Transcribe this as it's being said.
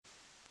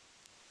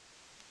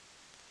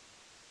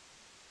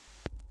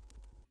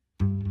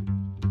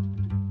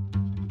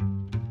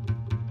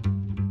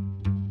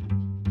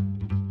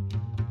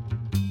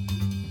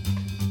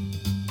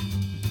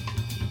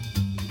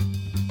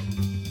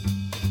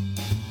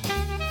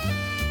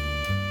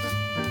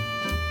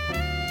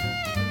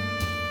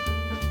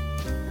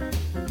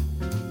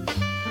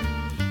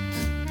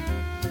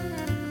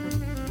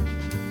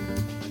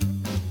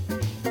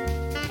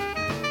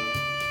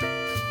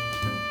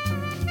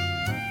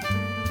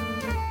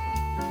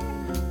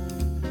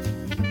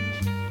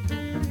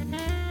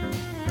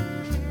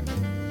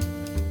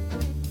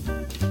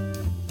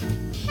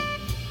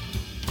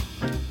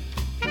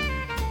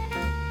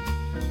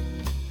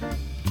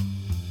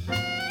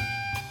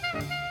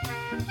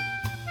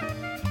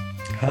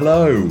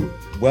Hello,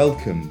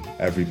 welcome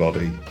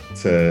everybody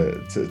to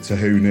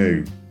Who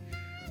Knew.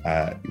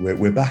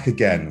 We're back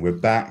again. We're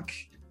back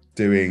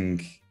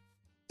doing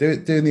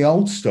the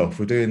old stuff.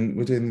 We're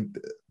doing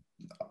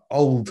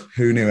old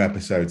Who Knew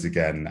episodes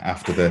again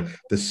after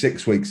the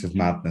 6 weeks of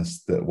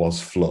madness that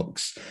was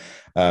Flux.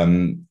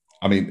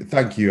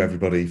 Thank you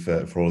everybody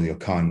for all your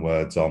kind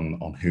words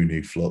on Who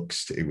Knew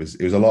Flux. It was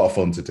a lot of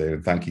fun to do,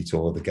 and thank you to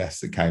all of the guests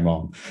that came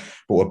on.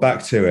 But we're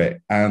back to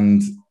it,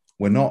 and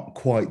we're not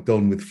quite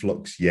done with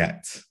Flux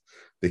yet,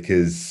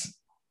 because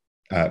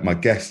my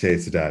guest here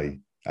today,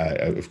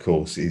 of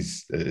course,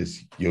 is,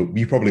 as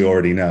you probably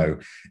already know,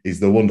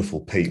 is the wonderful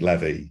Pete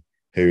Levy,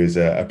 who is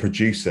a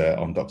producer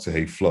on Doctor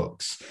Who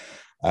Flux.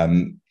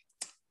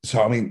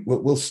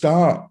 We'll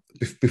start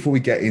before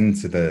we get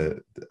into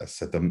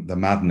the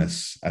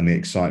madness and the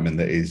excitement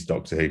that is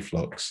Doctor Who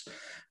Flux.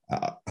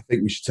 I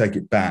think we should take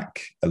it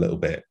back a little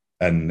bit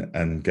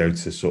and go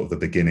to sort of the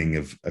beginning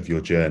of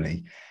your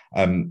journey.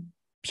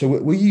 So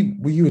were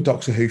you a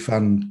Doctor Who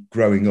fan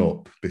growing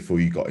up before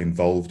you got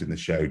involved in the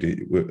show?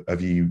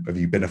 Have you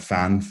been a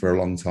fan for a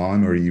long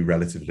time, or are you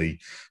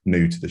relatively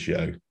new to the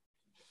show?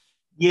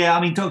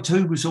 Yeah, Doctor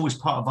Who was always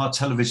part of our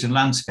television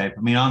landscape.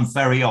 I'm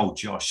very old,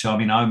 Josh. I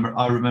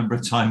remember a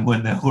time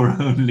when there were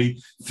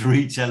only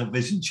three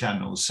television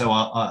channels.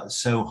 I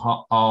suppose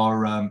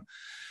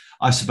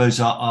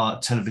our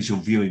television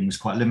viewing was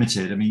quite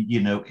limited.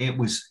 It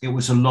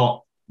was a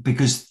lot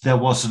because there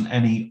wasn't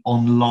any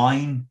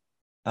online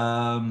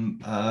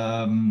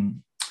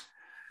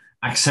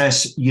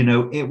access.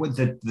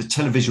 The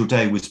televisual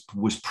day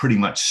was pretty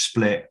much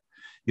split,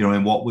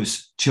 in what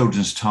was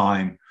children's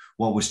time,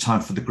 what was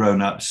time for the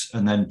grown-ups,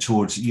 and then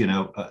towards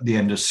at the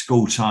end of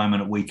school time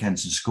and at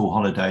weekends and school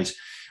holidays.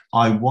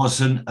 I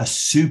wasn't a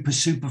super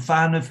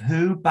fan of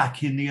Who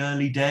back in the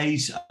early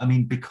days.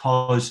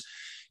 Because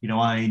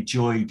I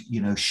enjoyed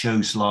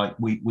shows like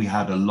we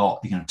had a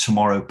lot,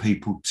 Tomorrow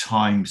People,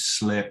 Time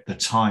Slip, The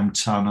Time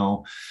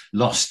Tunnel,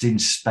 Lost in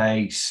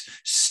Space,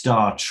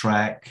 Star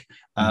Trek.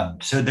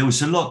 So there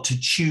was a lot to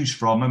choose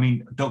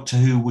from. Doctor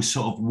Who was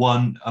sort of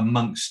one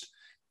amongst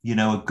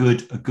a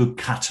good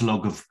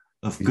catalogue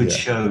of good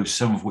shows,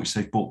 some of which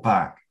they've brought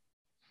back.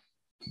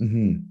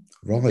 Mm-hmm.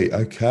 Right.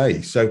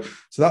 Okay. So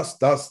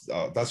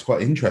that's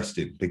quite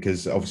interesting,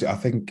 because obviously I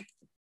think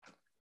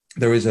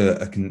there is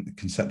a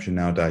conception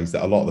nowadays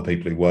that a lot of the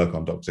people who work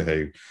on Doctor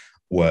Who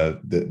were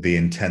the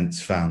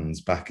intense fans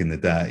back in the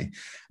day.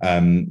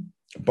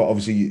 But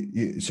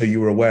obviously, so you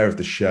were aware of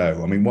the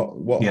show.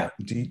 What Yeah.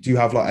 do you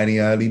have, like, any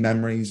early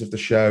memories of the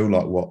show?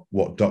 Like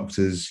what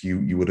Doctors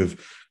you would have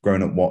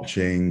grown up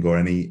watching, or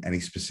any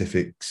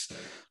specifics,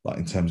 like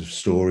in terms of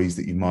stories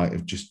that you might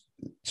have just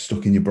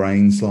stuck in your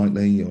brain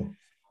slightly? Or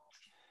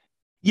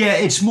Yeah,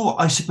 it's more,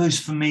 I suppose,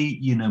 for me,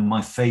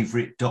 my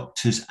favourite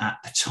Doctors at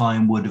the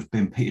time would have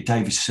been Peter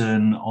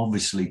Davison,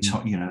 obviously,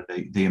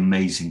 the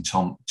amazing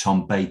Tom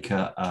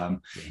Baker,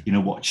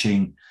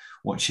 watching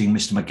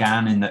Mr.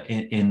 McGann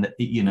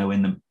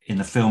in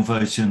the film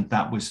version,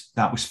 that was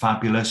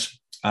fabulous.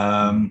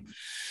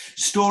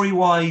 Story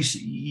wise,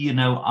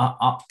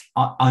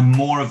 I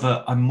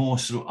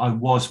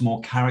was more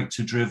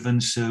character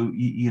driven. So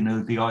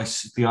the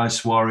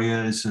Ice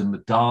Warriors and the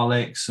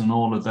Daleks and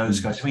all of those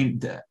guys.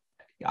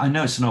 I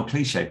know it's an old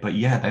cliche, but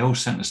yeah, they all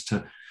sent us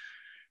to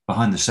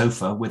behind the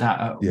sofa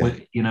without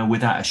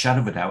a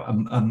shadow of a doubt.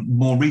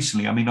 More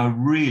recently, I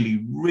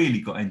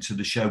really got into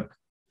the show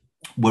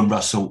when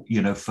Russell,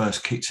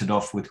 first kicked it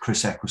off with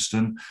Chris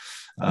Eccleston.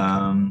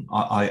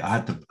 I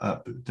had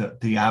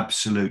the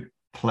absolute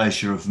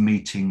pleasure of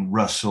meeting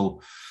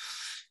Russell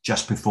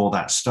just before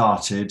that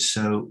started.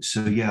 So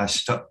yeah,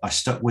 I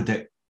stuck with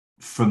it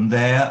from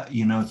there.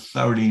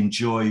 Thoroughly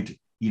enjoyed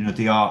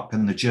the arc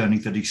and the journey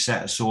that he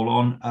set us all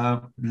on.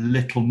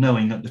 Little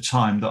knowing at the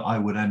time that I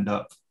would end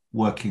up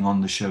working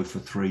on the show for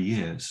 3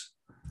 years.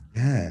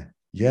 Yeah.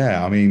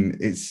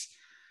 It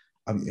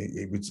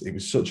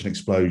was such an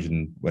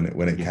explosion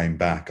when it came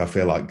back. I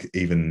feel like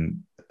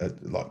even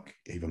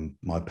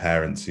my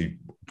parents, who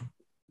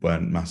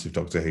weren't massive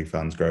Doctor Who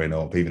fans growing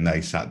up, even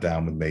they sat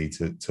down with me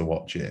to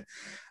watch it,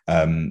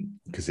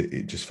 because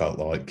it just felt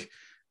like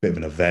bit of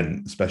an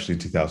event, especially in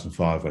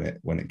 2005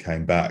 when it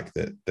came back,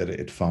 that it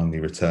had finally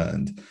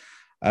returned.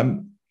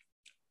 Running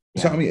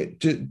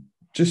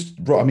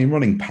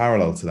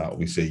parallel to that,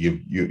 obviously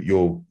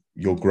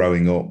you're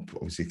growing up,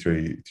 obviously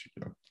through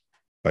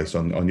based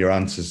on your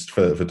answers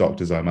for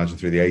Doctors, I imagine,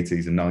 through the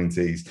 80s and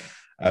 90s.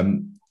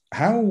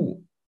 How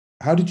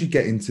did you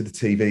get into the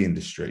TV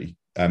industry?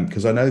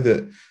 Because I know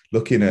that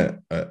looking at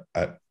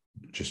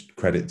just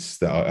credits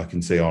that I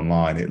can see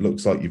online, it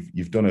looks like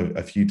you've done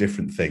a few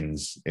different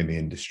things in the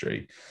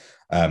industry,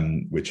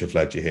 which have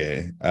led you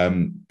here.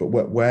 But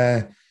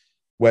where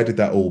did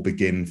that all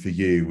begin for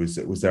you? Was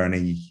there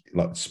any,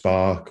 like,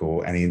 spark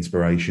or any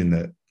inspiration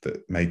that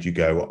made you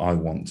go, I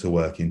want to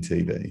work in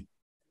TV?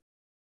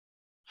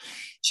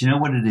 Do you know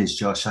what it is,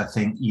 Josh? I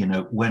think,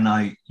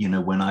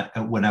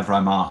 whenever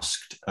I'm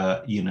asked,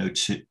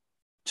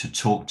 to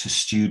talk to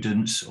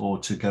students or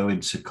to go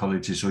into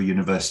colleges or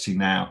university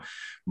now,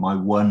 my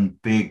one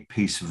big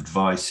piece of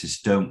advice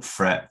is don't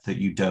fret that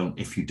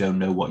if you don't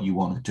know what you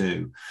want to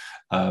do,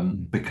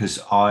 because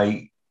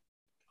I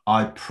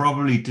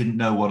probably didn't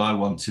know what I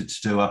wanted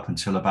to do up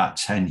until about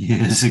 10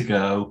 years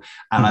ago.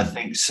 And I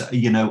think,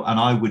 and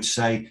I would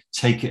say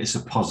take it as a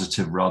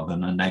positive rather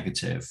than a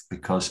negative,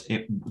 because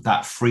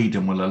that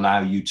freedom will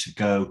allow you to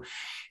go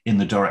in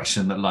the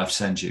direction that life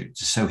sends you.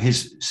 So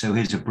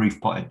here's a brief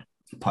potted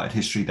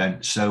history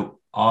then. So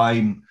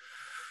I'm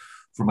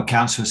from a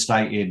council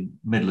estate in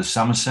middle of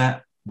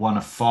Somerset, one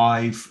of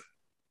five.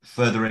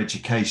 Further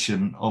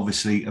education,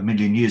 obviously, a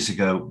million years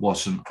ago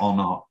wasn't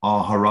on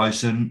our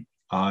horizon.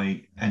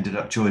 I ended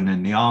up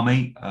joining the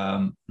army,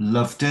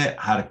 loved it,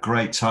 had a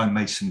great time,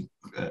 made some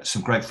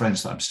great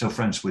friends that I'm still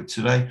friends with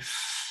today.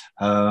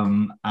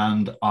 And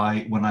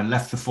when I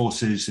left the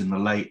forces in the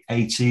late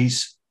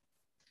 80s,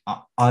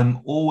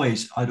 I'd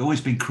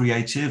always been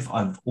creative.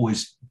 I've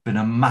always been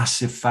a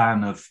massive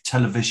fan of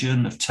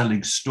television, of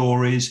telling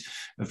stories,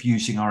 of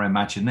using our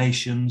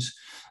imaginations.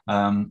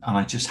 And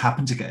I just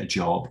happened to get a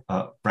job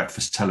at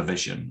Breakfast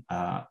Television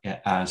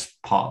as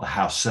part of the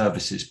house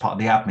services, part of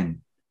the admin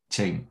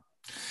team.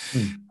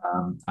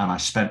 And I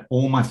spent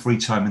all my free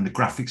time in the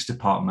graphics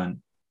department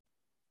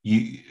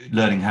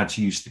learning how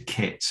to use the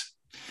kit.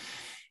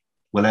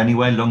 Well,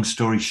 anyway, long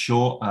story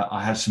short,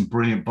 I had some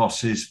brilliant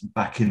bosses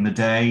back in the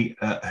day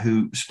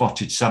who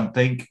spotted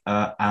something,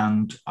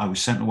 and I was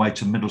sent away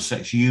to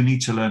Middlesex Uni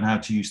to learn how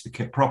to use the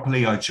kit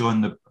properly. I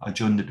joined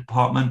the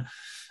department,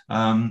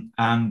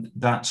 and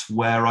that's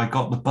where I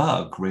got the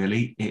bug,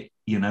 really,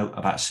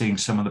 about seeing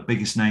some of the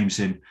biggest names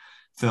in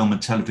film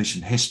and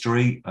television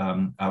history,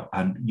 and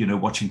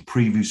watching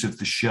previews of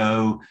the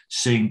show,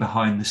 seeing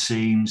behind the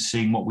scenes,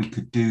 seeing what we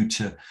could do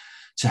to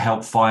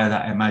help fire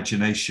that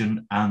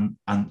imagination, and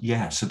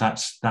so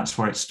that's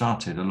where it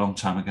started a long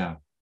time ago.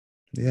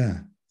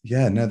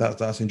 No,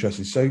 that's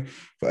interesting. So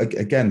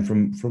again,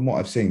 from what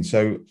I've seen, so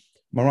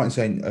am I right in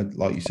saying,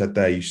 like you said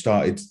there, you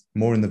started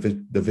more in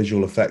the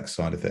visual effects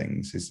side of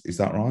things? Is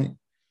that right?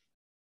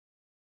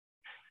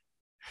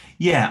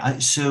 Yeah,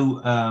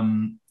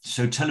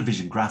 so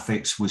television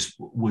graphics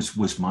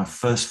was my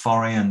first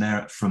foray,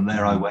 and from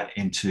there I went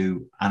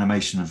into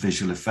animation and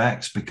visual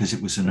effects because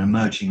it was an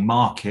emerging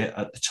market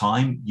at the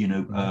time.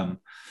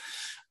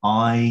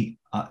 I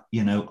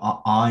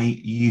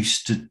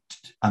used to.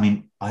 I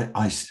mean,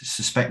 I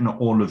suspect not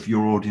all of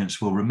your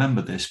audience will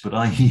remember this, but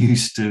I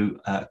used to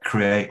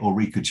create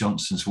Ulrika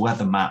Johnson's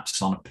weather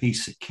maps on a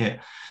piece of kit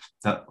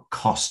that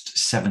cost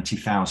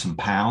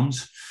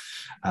 £70,000.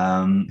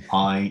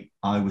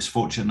 I was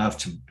fortunate enough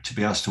to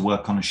be asked to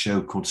work on a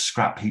show called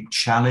Scrap Heap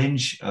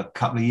Challenge a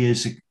couple of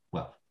years ago,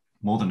 well,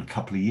 more than a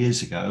couple of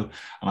years ago,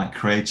 and I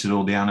created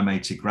all the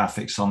animated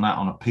graphics on that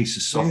on a piece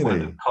of software.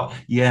 Really?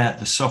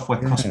 The software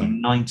cost me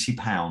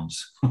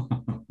 £90.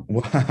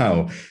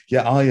 Wow.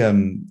 Yeah,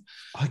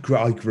 I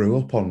grew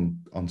up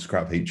on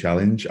Scrap Heap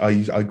Challenge.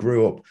 I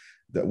grew up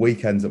that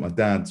weekends at my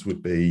dad's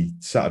would be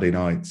Saturday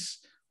nights,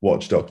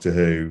 watch Doctor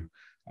Who,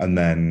 and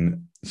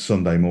then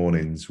Sunday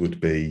mornings would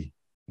be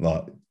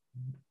like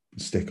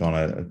stick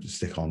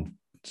on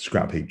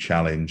Scrap Heap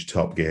Challenge,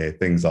 Top Gear,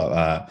 things like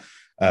that.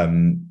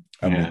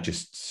 We'd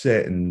just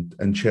sit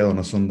and chill on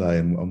a Sunday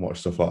and watch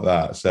stuff like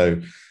that.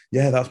 So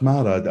yeah, that's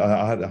mad.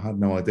 I had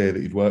no idea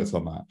that you'd worked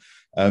on that.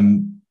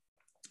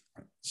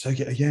 So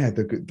yeah,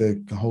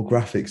 the whole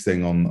graphics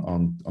thing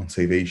on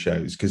TV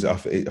shows, because I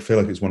feel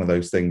like it's one of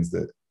those things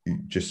that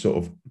just sort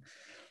of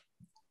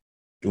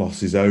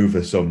glosses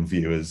over some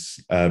viewers,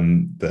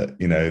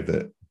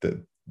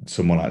 that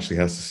someone actually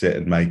has to sit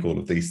and make all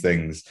of these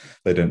things.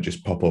 They don't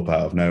just pop up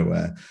out of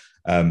nowhere.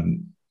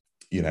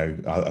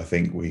 I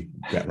think we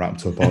get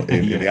wrapped up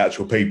in the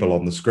actual people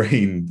on the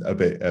screen a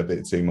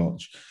bit too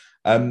much.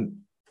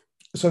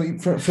 So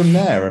from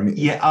there, I mean,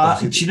 do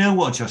you know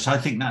what, Josh? I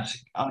think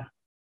that's.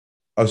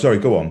 Oh, sorry.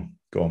 Go on.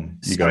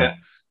 You sorry, go.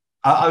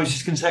 I was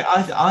just going to say,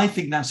 I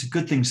think that's a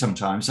good thing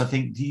sometimes. I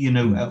think,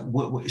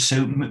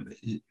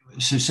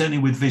 so certainly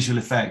with visual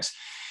effects,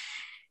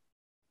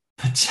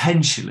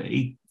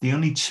 potentially the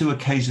only two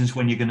occasions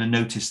when you're going to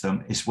notice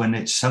them is when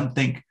it's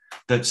something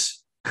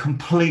that's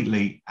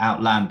completely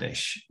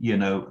outlandish,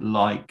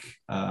 like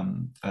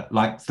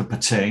the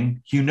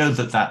Pating,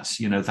 that's,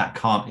 that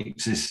can't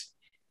exist.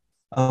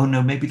 Oh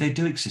no, maybe they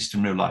do exist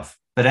in real life.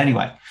 But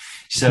anyway,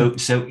 so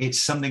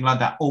it's something like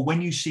that. Or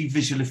when you see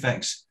visual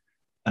effects,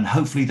 and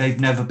hopefully they've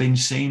never been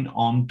seen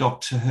on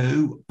Doctor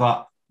Who,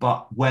 but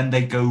when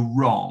they go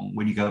wrong,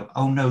 when you go,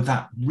 oh no,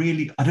 that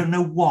really, I don't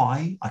know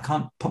why, I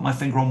can't put my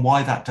finger on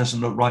why that doesn't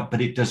look right,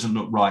 but it doesn't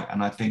look right.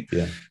 And I think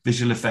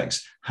visual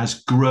effects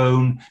has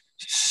grown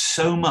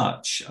so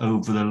much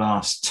over the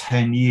last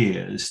 10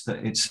 years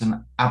that it's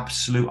an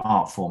absolute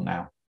art form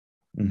now.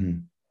 Mm-hmm.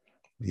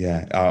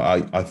 Yeah,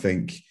 I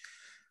think.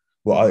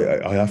 Well,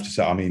 I have to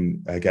say, I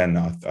mean, again,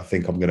 I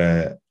think I'm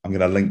gonna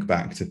link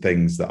back to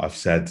things that I've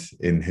said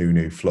in Who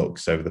Knew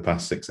Flux over the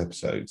past 6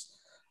 episodes,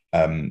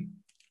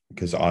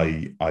 because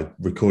I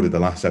recorded the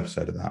last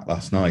episode of that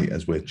last night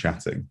as we're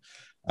chatting,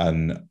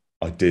 and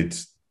I did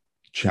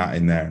chat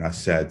in there, and I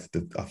said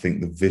that I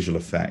think the visual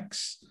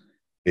effects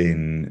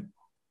in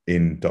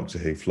Doctor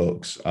Who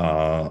Flux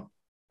are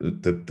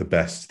the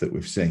best that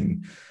we've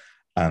seen.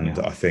 And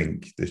I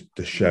think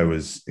the show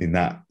has, in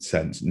that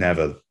sense,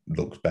 never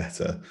looked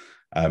better.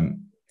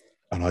 And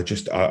I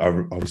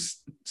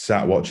was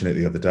sat watching it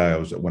the other day.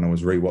 When I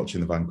was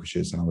rewatching The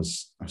Vanquishers, and I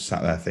was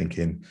sat there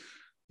thinking,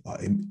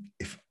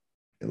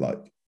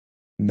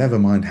 never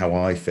mind how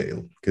I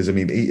feel, because I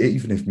mean,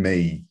 even if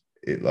me,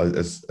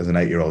 as an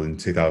 8-year-old in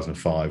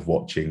 2005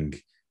 watching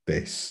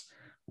this,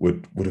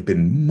 would have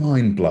been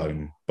mind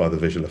blown by the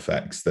visual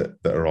effects that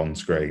are on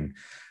screen.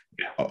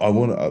 I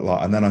want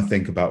to and then I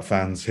think about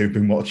fans who've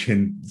been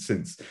watching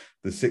since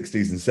the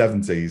 60s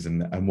and 70s,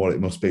 and what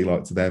it must be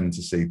like to them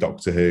to see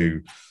Doctor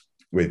Who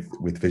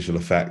with visual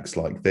effects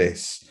like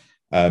this.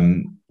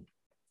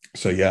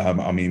 So yeah,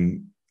 I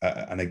mean,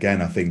 and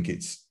again, I think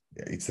it's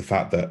the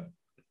fact that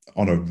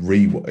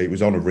it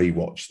was on a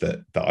rewatch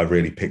that I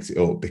really picked it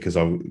up, because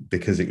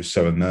it was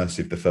so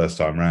immersive the first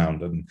time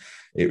round, and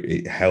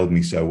it held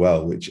me so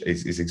well, which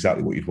is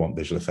exactly what you'd want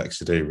visual effects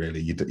to do.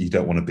 Really, you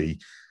don't want to be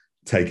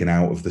taken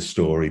out of the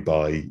story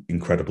by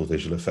incredible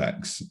visual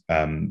effects,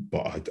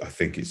 but I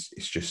think it's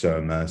just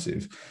so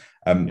immersive.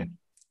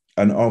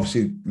 And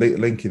obviously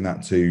linking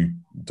that to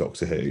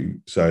Doctor Who,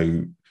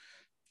 so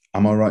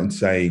am I right in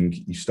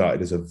saying you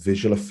started as a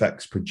visual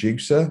effects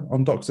producer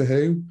on Doctor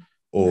Who,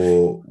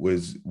 or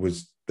was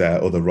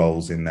there other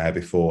roles in there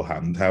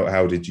beforehand?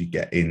 How did you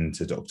get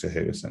into Doctor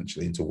Who,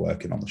 essentially, into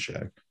working on the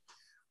show?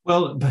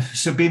 Well,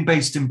 so being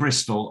based in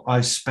Bristol,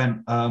 I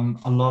spent a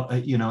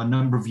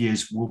number of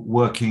years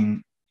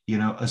working,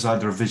 as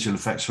either a visual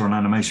effects or an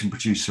animation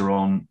producer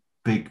on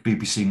big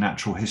BBC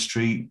natural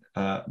history,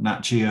 Nat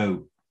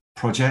Geo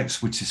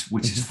projects, which is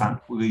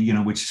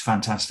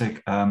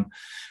fantastic. I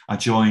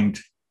joined,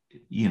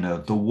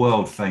 the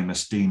world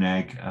famous Dean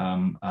Egg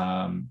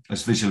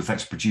as visual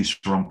effects producer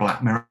on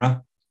Black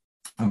Mirror,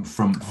 and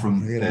from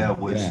really?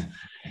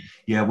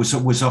 There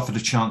was offered a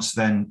chance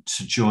then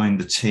to join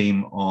the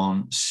team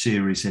on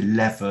series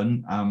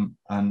 11,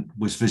 and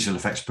was visual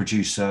effects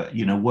producer,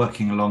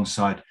 working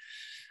alongside,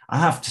 I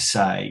have to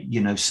say,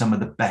 some of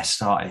the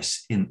best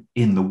artists in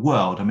the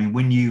world. I mean,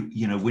 when you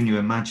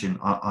imagine,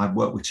 I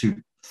worked with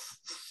two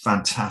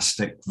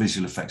fantastic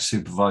visual effects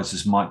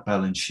supervisors, Mike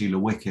Bell and Sheila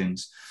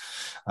Wickens,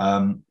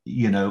 and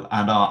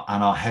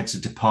our heads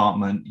of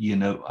department.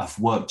 I've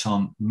worked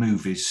on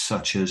movies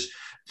such as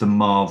the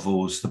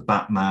Marvels, the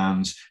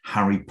Batmans,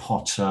 Harry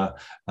Potter,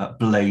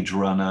 Blade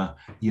Runner.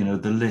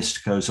 The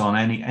list goes on.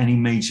 Any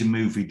major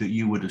movie that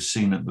you would have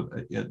seen at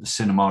the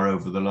cinema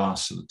over the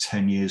last sort of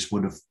 10 years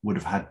would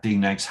have had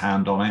Dean Egg's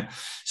hand on it.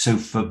 So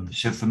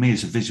for me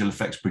as a visual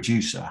effects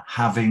producer,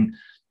 having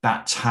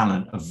that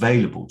talent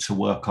available to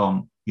work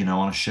on,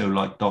 on a show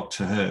like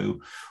Doctor Who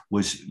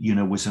was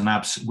an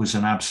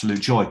absolute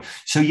joy.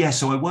 So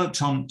I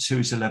worked on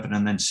series 11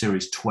 and then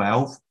series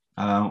 12.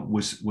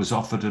 Was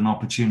offered an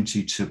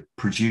opportunity to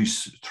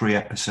produce 3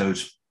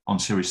 episodes on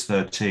series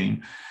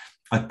 13.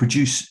 I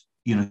produced,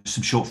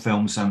 some short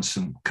films and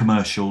some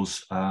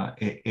commercials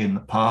in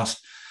the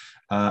past,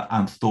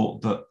 and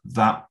thought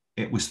that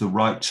it was the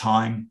right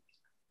time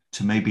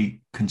to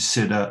maybe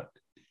consider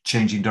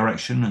changing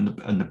direction.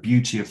 And the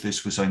beauty of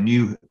this was I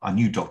knew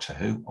Doctor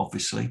Who,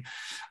 obviously.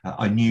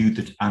 I knew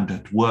that, and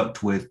had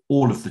worked with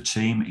all of the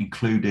team,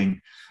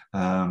 including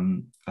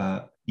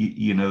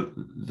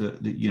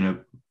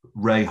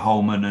Ray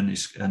Holman and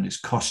his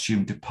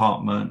costume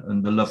department,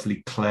 and the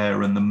lovely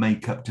Claire and the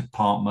makeup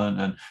department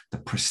and the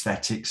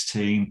prosthetics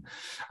team.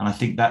 And I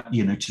think that,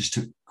 just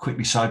to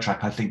quickly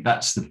sidetrack, I think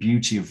that's the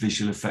beauty of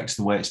visual effects,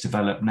 the way it's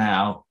developed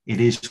now.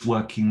 It is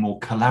working more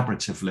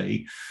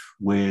collaboratively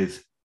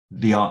with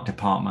the art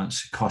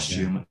departments,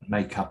 costume,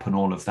 makeup, and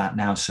all of that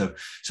now. So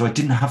I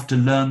didn't have to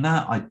learn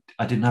that.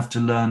 I didn't have to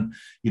learn,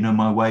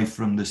 my way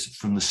from the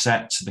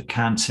set to the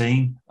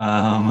canteen,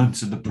 and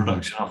to the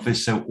production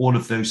office. So all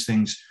of those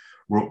things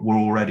were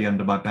already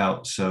under my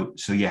belt. So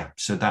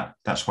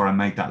that's where I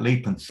made that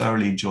leap and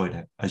thoroughly enjoyed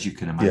it, as you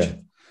can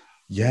imagine.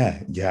 Yeah.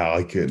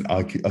 I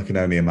can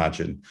only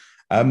imagine.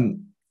 I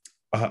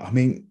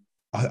mean,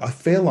 I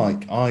feel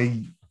like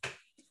I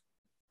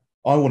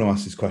want to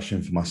ask this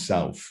question for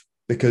myself,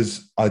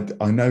 because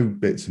I know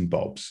bits and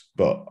bobs,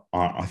 but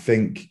I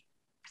think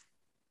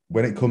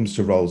when it comes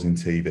to roles in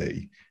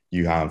TV,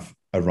 you have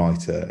a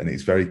writer, and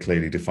it's very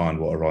clearly defined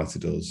what a writer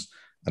does,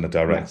 and a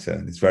director,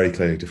 and it's very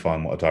clearly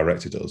defined what a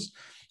director does.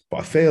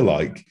 But I feel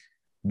like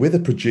with a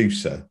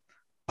producer,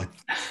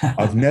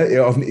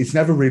 it's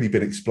never really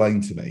been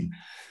explained to me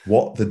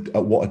what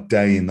a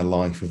day in the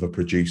life of a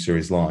producer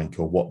is like,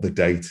 or what the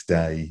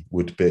day-to-day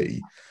would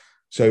be.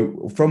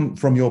 So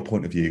from your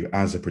point of view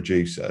as a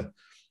producer,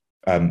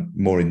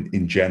 more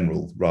in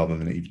general, rather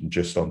than even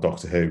just on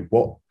Doctor Who,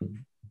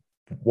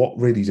 what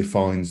really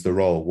defines the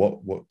role?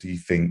 What do you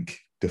think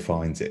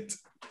defines it?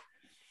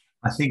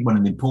 I think one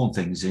of the important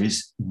things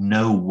is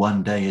no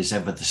one day is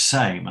ever the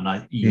same, and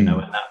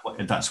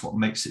and that's what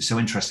makes it so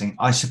interesting.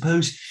 I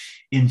suppose,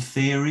 in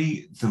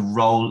theory, the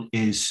role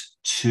is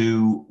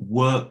to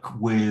work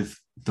with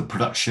the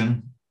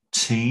production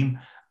team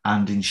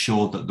and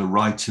ensure that the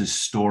writer's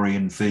story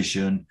and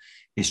vision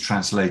is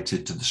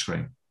translated to the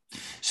screen.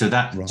 So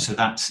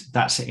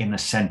that's in a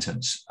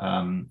sentence.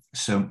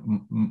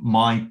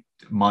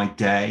 My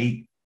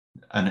day,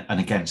 and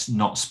again, it's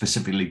not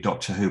specifically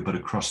Doctor Who, but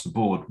across the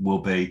board, will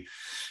be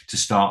to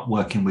start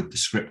working with the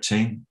script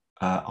team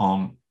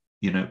on,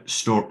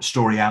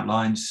 story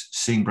outlines,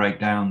 scene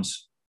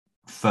breakdowns,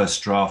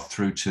 first draft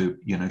through to,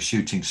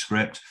 shooting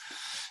script,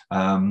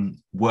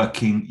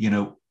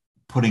 working,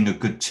 putting a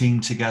good team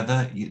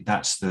together.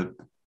 That's the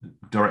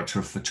director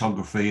of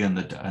photography and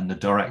the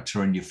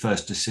director and your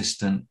first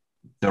assistant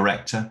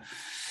director,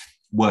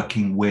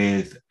 working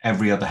with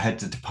every other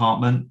head of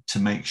department to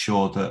make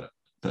sure that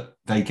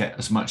they get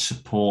as much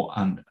support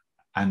and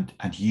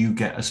you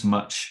get as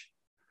much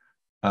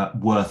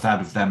worth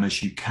out of them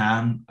as you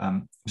can.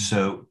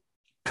 So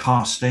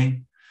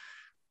casting,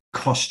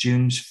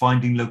 costumes,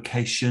 finding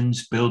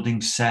locations,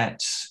 building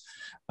sets,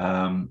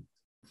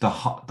 the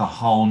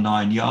whole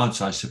 9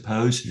 yards, I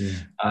suppose,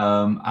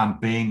 and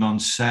being on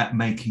set,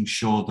 making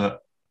sure that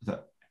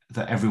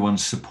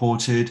everyone's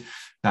supported,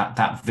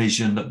 that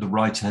vision that the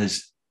writer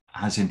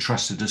has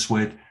entrusted us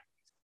with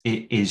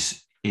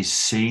is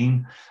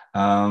seen,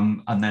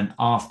 and then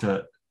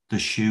after the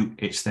shoot,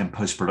 it's then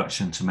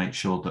post-production to make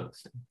sure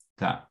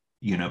that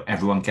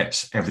everyone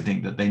gets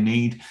everything that they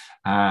need,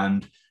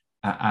 and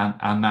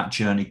that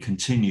journey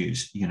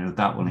continues.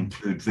 That will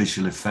include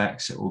visual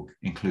effects, it will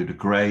include a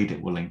grade,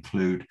 it will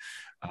include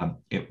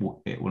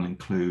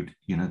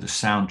the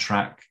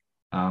soundtrack,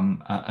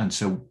 and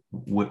so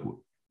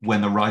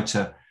when the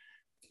writer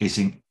is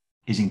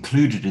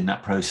included in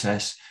that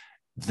process,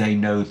 they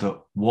know that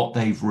what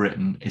they've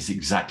written is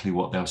exactly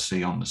what they'll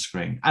see on the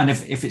screen. And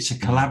if it's a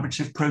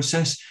collaborative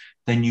process,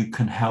 then you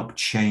can help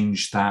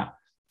change that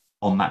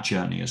on that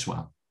journey as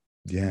well.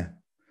 Yeah.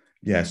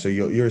 So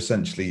you're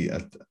essentially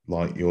it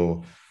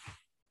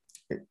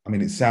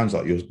sounds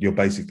like you're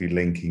basically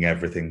linking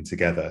everything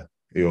together.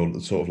 You're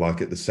sort of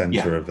like at the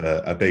center of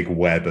a big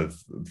web of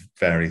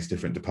various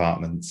different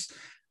departments,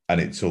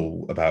 and it's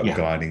all about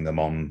guiding them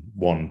on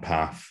one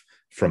path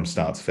from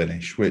start to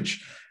finish,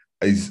 which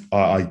is,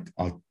 I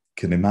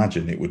can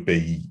imagine it would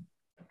be.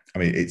 I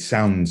mean, it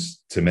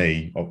sounds to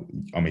me,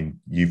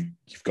 you've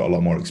got a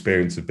lot more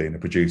experience of being a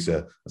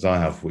producer as I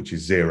have, which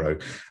is zero.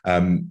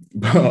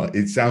 But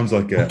it sounds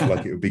like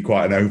it would be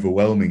quite an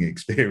overwhelming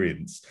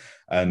experience,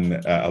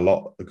 and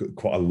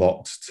quite a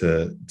lot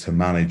to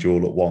manage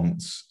all at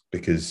once,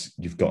 because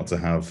you've got to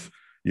have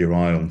your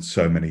eye on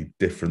so many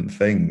different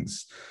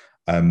things.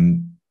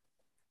 And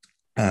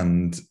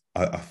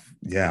I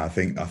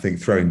think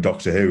throwing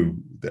Doctor Who,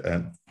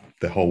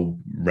 the whole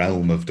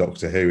realm of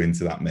Doctor Who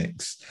into that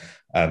mix,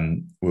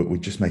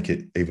 would just make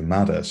it even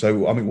madder.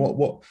 So, I mean,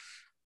 what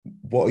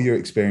are your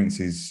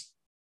experiences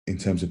in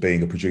terms of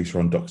being a producer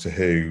on Doctor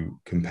Who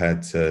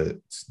compared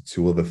to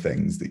other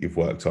things that you've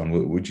worked on?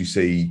 Would you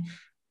see?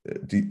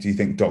 Do you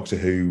think Doctor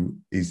Who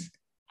is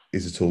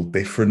at all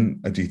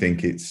different? Or do you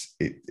think it's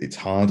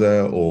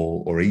harder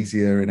or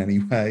easier in any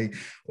way,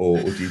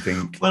 or do you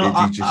think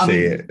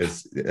see it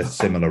as a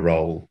similar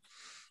role?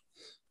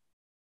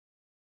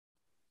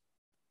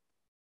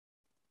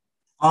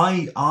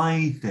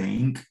 I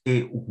think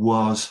it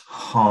was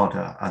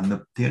harder, and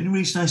the only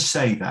reason I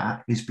say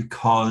that is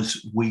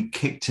because we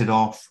kicked it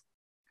off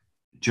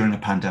during a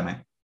pandemic.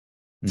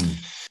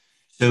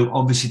 So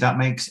obviously that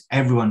makes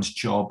everyone's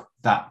job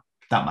that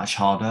much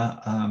harder.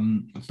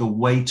 The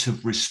weight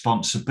of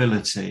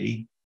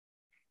responsibility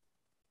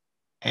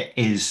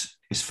is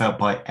felt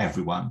by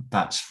everyone.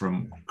 That's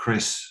from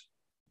Chris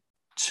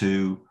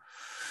to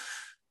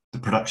the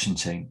production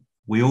team.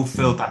 We all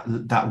feel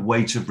that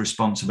weight of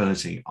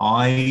responsibility.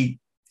 I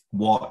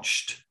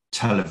watched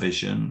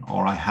television,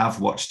 or I have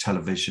watched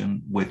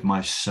television with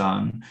my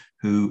son,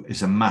 who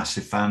is a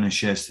massive fan and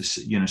shares this,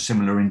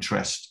 similar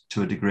interest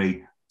to a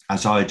degree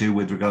as I do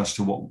with regards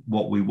to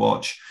what we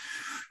watch.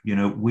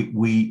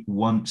 We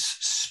once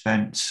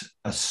spent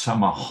a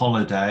summer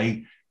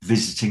holiday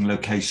visiting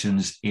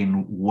locations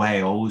in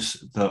Wales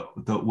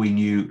that we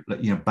knew,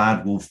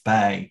 Bad Wolf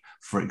Bay,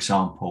 for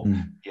example,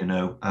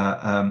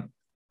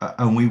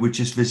 and we would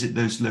just visit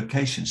those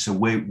locations. So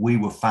we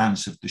were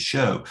fans of the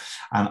show.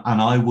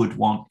 And I would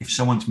want, if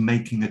someone's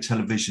making a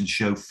television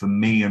show for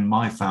me and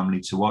my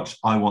family to watch,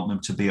 I want them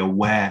to be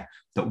aware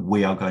that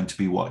we are going to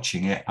be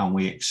watching it, and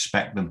we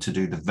expect them to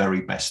do the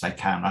very best they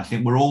can. I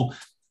think we're all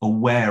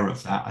aware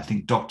of that. I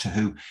think Doctor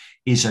Who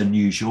is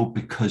unusual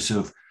because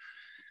of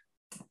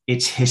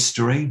its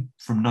history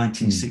from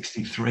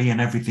 1963 and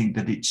everything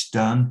that it's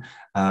done,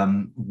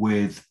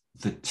 with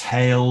the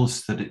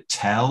tales that it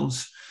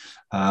tells.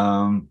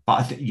 But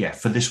I think,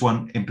 for this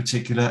one in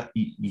particular,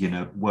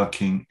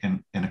 working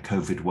in a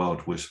COVID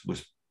world was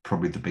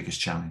probably the biggest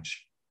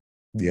challenge.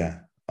 Yeah,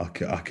 I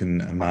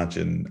can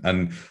imagine.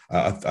 And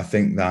I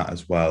think that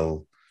as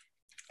well,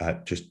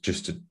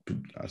 just to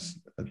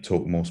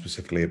talk more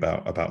specifically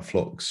about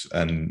Flux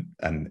and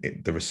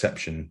the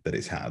reception that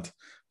it's had,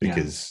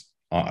 because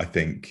I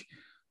think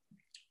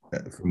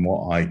from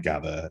what I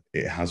gather,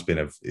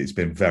 it's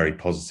been very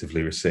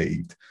positively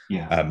received.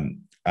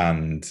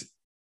 And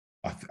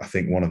I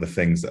think one of the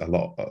things that a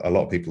lot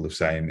of people have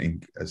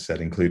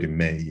said, including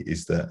me,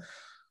 is that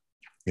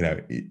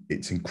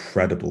it's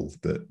incredible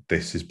that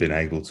this has been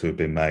able to have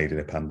been made in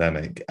a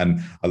pandemic.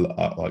 And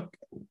like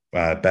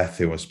Beth,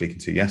 who I was speaking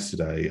to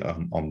yesterday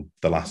on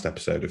the last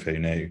episode of Who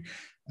Knew,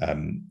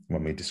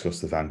 when we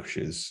discussed the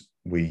Vanquishers,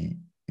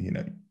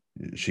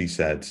 she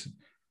said,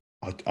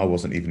 I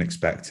wasn't even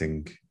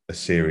expecting a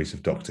series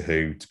of Doctor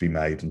Who to be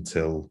made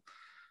until,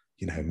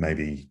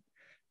 maybe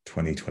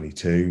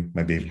 2022,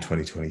 maybe even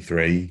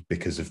 2023,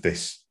 because of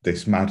this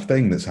mad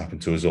thing that's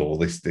happened to us all,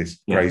 this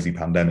crazy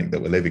pandemic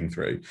that we're living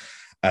through.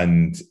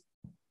 And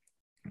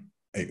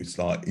it was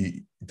like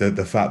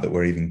the fact that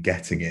we're even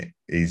getting it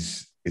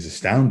is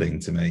astounding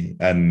to me,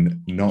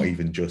 and not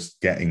even just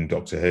getting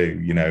Doctor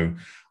Who.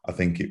 I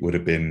think it would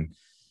have been,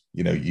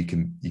 you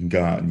can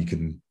go out and you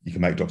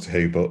can make Doctor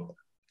Who, but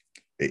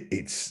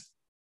it's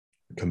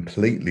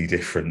completely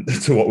different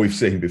to what we've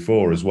seen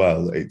before as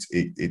well.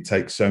 It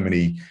takes so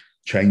many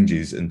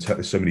changes and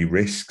so many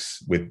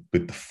risks with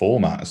the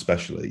format,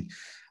 especially,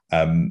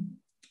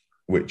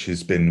 which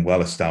has been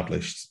well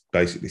established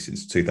basically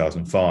since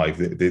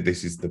 2005.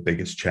 This is the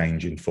biggest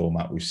change in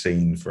format we've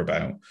seen for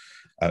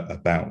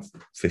about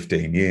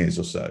 15 years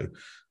or so.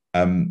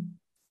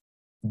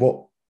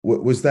 What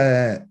was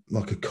there,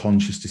 like, a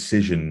conscious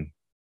decision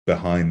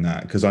behind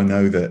that? Because I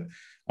know that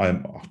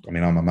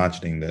I'm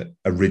imagining that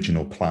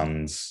original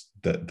plans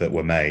that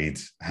were made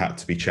had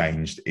to be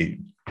changed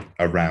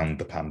around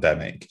the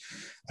pandemic.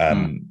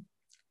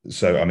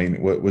 So,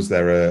 was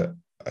there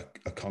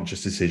a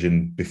conscious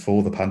decision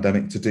before the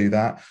pandemic to do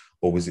that?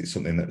 Or was it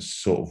something that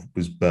sort of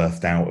was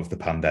birthed out of the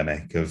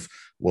pandemic of,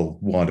 well,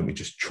 why don't we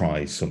just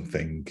try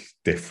something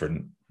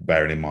different,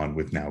 bearing in mind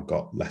we've now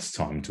got less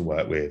time to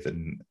work with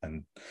and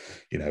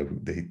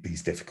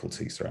these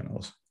difficulties thrown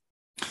us?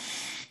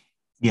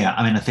 Yeah,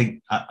 I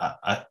think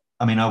I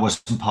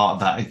wasn't part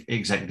of that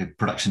executive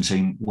production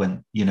team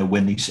when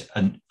these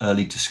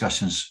early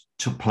discussions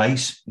took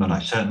place, but I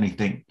certainly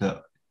think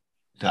that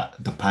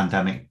the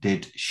pandemic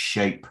did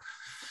shape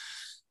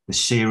the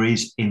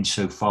series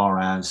insofar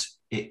as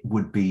it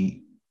would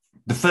be.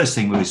 The first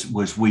thing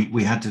was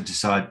we had to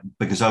decide,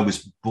 because I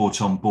was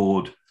brought on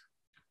board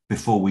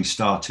before we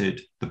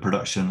started the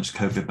production as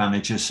COVID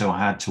manager, so I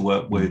had to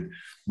work with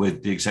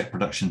the exec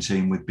production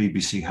team, with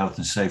BBC Health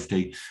and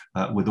Safety,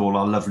 with all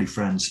our lovely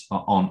friends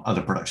on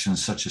other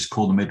productions such as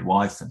Call the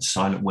Midwife and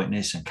Silent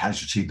Witness and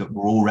Casualty that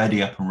were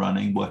already up and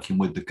running, working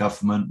with the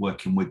government,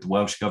 working with the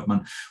Welsh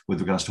government with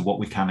regards to what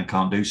we can and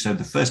can't do. So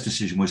the first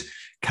decision was,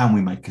 can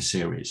we make a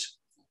series?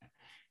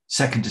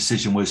 Second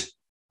decision was,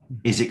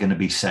 is it going to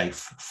be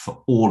safe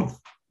for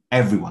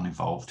everyone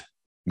involved?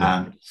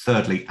 Yeah. And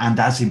thirdly, and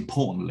as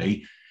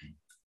importantly,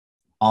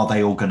 are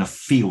they all going to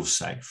feel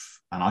safe?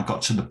 And I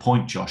got to the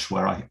point, Josh,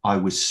 where I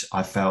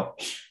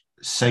felt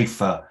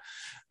safer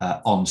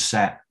on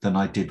set than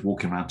I did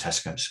walking around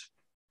Tesco's.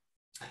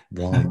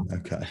 Right.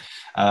 Okay.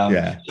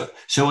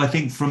 So I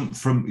think from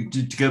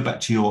to go back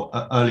to your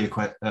earlier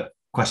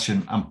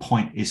question and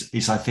point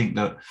is I think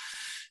that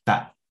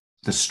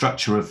the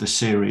structure of the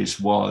series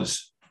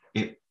was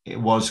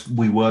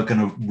we were going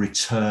to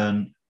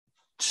return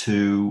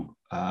to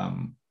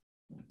the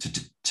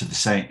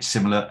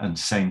similar and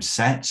same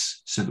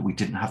sets, so that we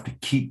didn't have to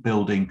keep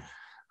building.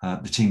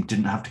 The team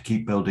didn't have to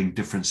keep building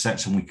different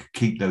sets, and we could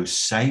keep those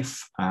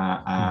safe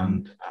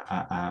and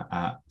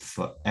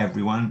for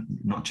everyone,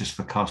 not just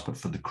for cast but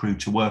for the crew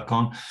to work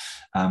on.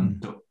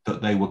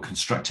 That they were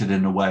constructed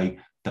in a way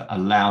that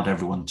allowed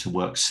everyone to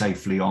work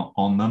safely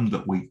on them.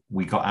 That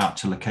we got out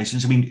to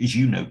locations. As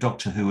you know,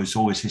 Doctor Who has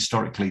always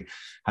historically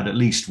had at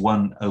least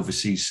one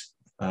overseas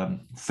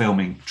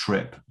filming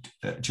trip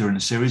during the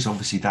series.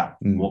 Obviously, that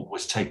what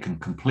was taken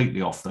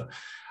completely off the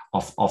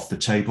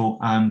table,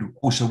 and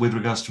also with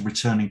regards to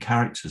returning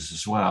characters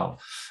as well.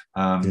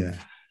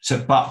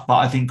 So, but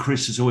I think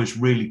Chris is always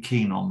really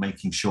keen on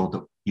making sure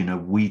that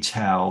we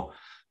tell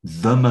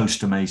the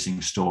most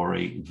amazing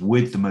story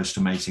with the most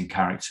amazing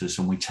characters,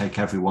 and we take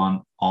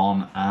everyone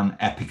on an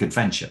epic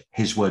adventure.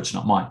 His words,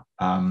 not mine.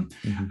 And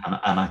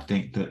I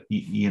think that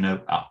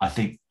I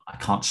think I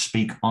can't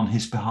speak on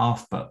his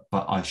behalf, but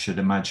I should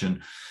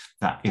imagine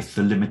that if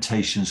the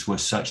limitations were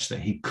such that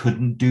he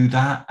couldn't do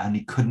that and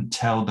he couldn't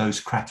tell those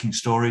cracking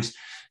stories,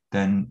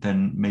 then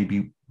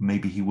maybe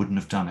he wouldn't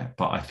have done it.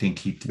 But I think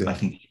he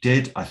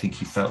did. I think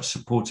he felt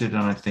supported,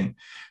 and I think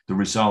the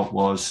result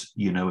was,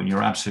 and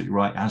you're absolutely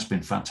right, has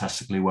been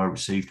fantastically well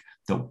received.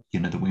 That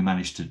that we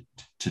managed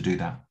to do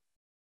that.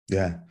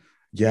 Yeah.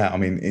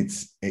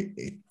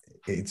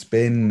 It's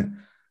been,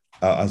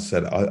 as I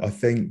said, I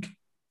think,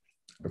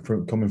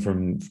 coming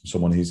from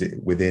someone who's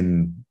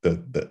within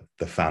the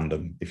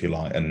fandom, if you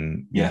like,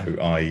 and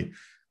I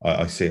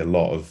see a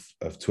lot of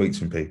tweets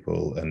from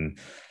people, and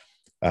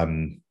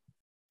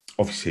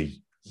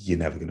obviously you're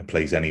never going to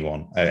please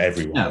everyone.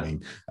 No.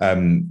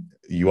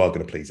 You are going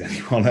to please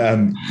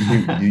anyone.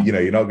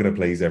 You're not going to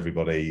please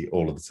everybody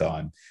all of the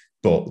time,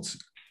 but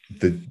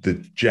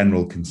the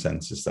general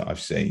consensus that I've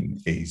seen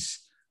is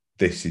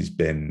this has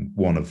been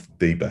one of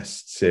the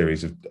best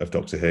series of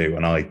Doctor Who,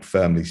 and I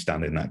firmly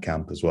stand in that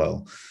camp as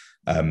well.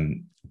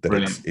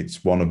 That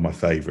it's one of my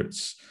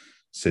favourites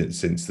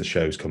since the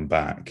show's come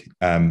back.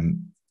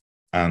 And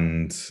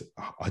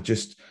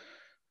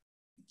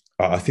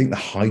I think the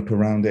hype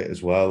around it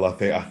as well. I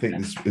think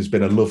there's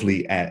been a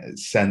lovely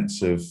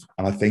sense of,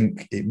 and I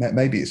think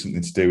maybe it's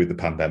something to do with the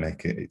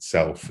pandemic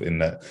itself. In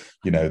that,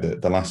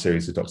 the last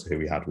series of Doctor Who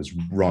we had was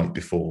right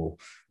before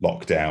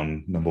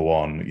lockdown. Number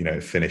one,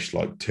 it finished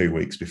like 2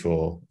 weeks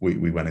before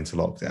we went into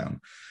lockdown,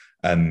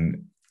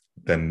 and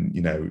then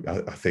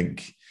I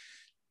think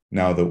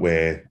now that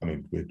we're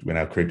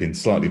now creeping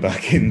slightly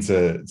back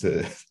into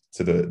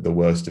the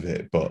worst of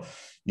it, but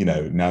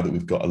now that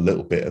we've got a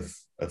little bit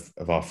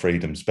of our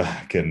freedoms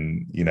back,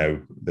 and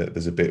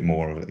there's a bit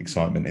more of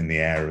excitement in the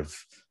air of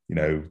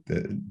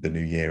the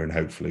new year, and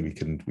hopefully we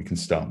can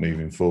start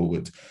moving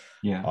forward.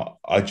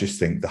 I just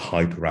think the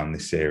hype around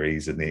this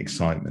series and the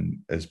excitement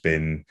has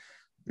been,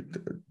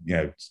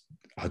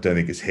 I don't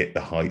think it's hit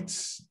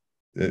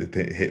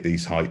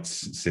these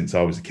heights since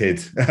I was a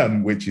kid,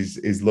 which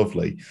is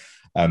lovely,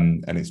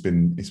 and it's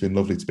been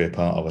lovely to be a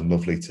part of, and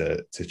lovely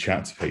to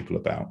chat to people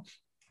about.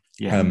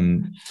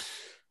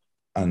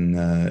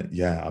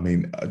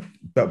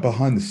 But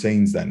behind the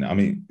scenes then,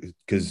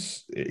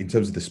 because in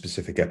terms of the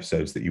specific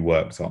episodes that you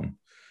worked on,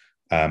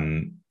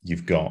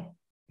 you've got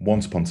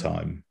Once Upon a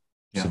Time,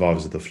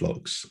 Survivors of the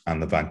Flux,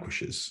 and The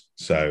Vanquishers.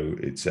 So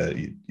it's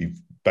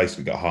you've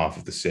basically got half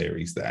of the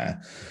series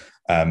there.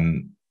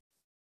 And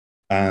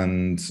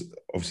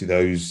obviously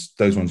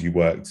those ones you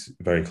worked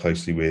very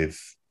closely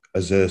with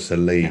Azur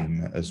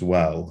Salim as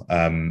well,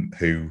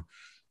 who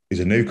is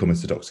a newcomer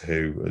to Doctor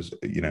Who,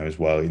 as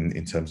well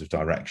in terms of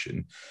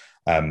direction.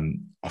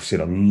 I've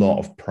seen a lot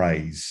of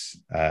praise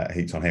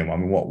heaped on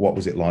him. What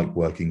was it like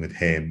working with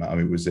him?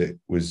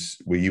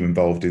 Were you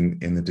involved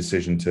in the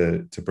decision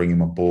to bring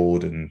him on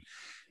board?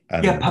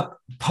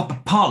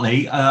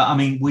 Partly.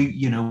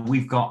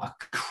 We've got a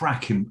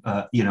cracking,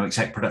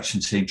 exec production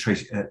team: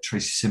 Tracy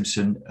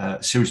Simpson,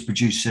 series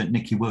producer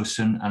Nikki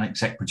Wilson, and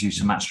exec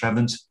producer Matt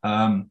Strevens.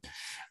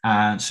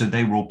 And so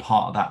they were all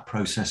part of that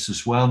process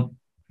as well.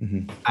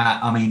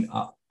 Not only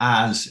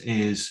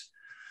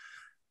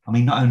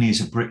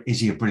is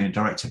he a brilliant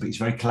director, but he's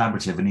very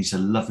collaborative, and he's a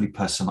lovely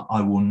person.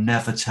 I will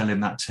never tell him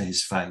that to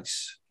his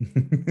face,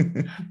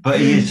 but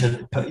he's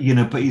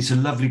a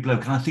lovely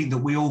bloke. And I think that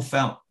we all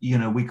felt, we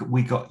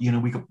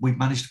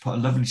managed to put a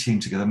lovely team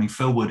together.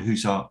 Phil Wood,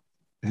 who's our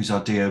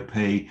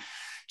DOP,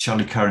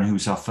 Charlie Curran, who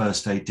was our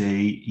first AD,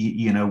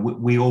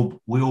 we all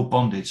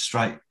bonded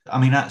straight.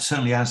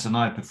 Certainly as the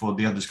night before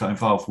the others got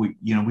involved, we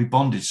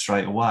bonded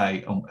straight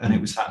away, and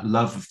it was that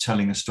love of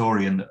telling a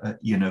story and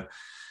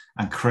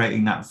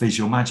creating that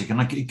visual magic.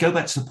 And I go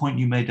back to the point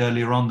you made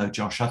earlier on, though,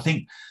 Josh. I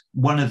think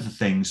one of the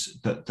things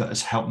that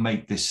has helped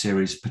make this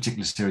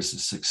particular series a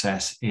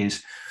success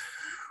is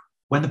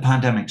when the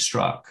pandemic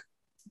struck,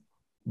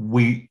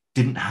 we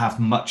didn't have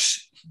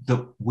much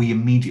that we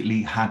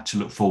immediately had to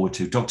look forward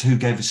to. Doctor Who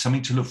gave us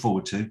something to look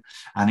forward to,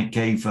 and it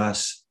gave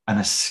us an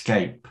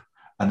escape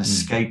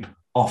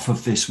off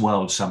of this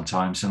world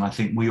sometimes. And I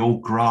think we all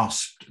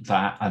grasped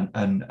that.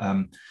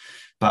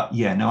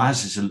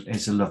 Az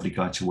is a lovely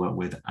guy to work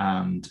with,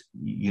 and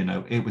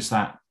it was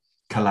that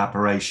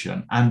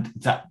collaboration and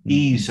that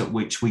ease at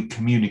which we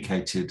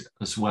communicated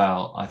as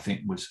well. I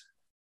think was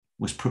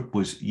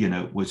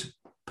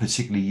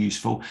particularly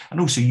useful. And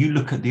also, you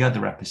look at the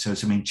other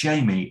episodes.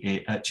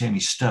 Jamie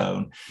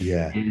Stone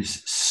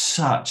is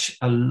such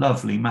a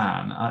lovely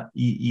man,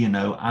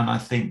 and I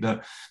think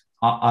that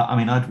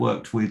I'd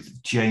worked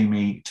with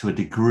Jamie to a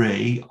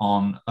degree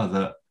on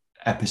other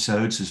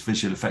episodes as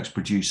visual effects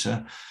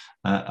producer,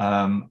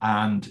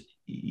 and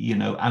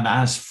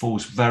Az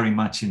falls very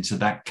much into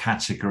that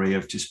category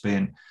of just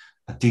being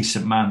a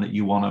decent man that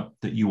you want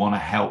to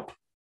help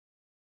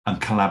and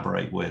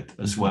collaborate with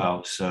as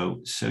well.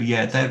 So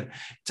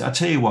I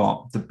tell you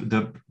what,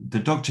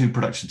 the Doctor Who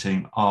production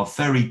team are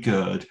very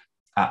good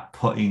at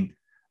putting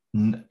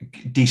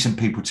decent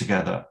people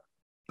together.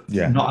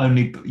 Not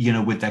only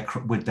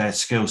with their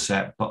skill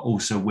set, but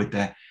also with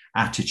their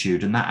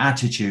attitude. And that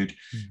attitude,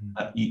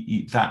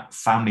 that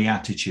family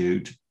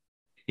attitude,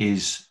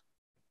 is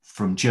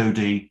from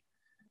Jodie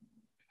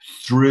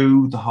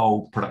through the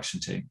whole production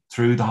team,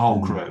 through the whole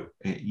crew.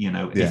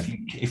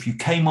 If you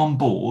came on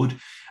board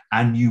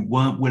and you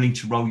weren't willing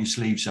to roll your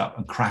sleeves up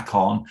and crack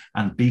on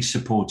and be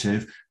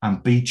supportive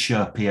and be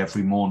chirpy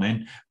every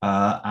morning,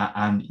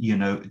 and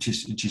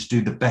just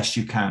do the best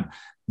you can,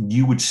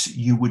 you would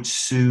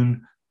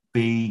soon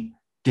be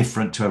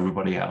different to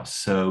everybody else.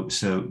 So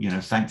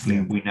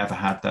thankfully we never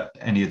had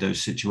any of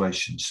those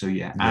situations. So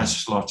Az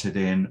slotted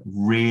in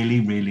really,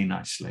 really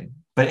nicely.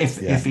 But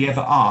if he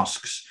ever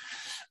asks,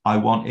 I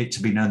want it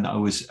to be known that I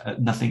was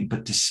nothing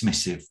but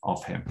dismissive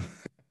of him.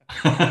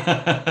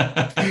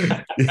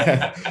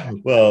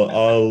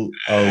 Well,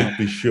 I'll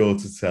be sure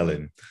to tell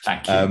him.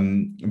 Thank you.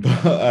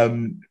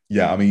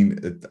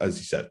 As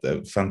you said,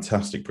 the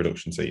fantastic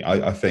production team.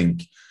 I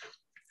think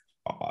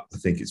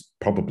it's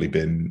probably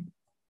been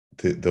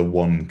the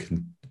one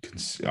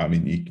I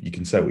mean, you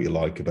can say what you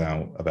like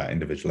about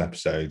individual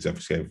episodes.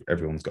 Obviously,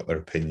 everyone's got their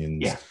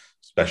opinions, Yeah.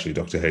 especially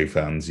Doctor Who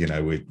fans. You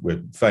know,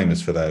 we're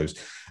famous for those.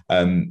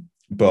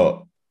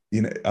 But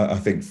you know, I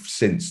think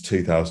since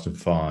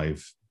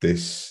 2005,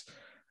 the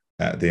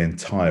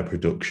entire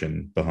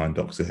production behind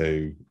Doctor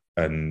Who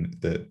and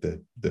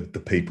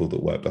the people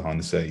that work behind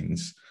the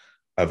scenes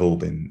have all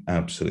been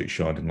absolute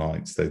shining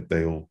lights.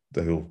 They all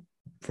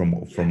from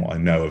what I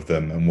know of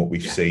them and what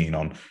we've seen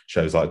on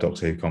shows like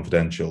Doctor Who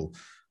Confidential,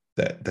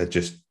 they're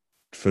just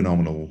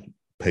phenomenal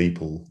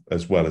people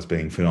as well as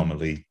being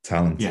phenomenally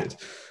talented,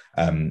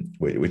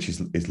 which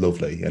is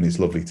lovely, and it's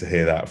lovely to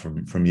hear that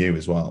from you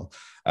as well.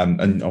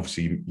 And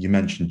obviously you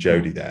mentioned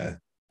Jodie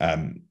there,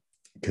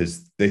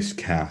 because this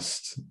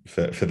cast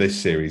for this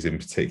series in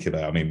particular,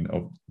 I mean,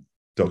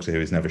 Doctor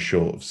Who is never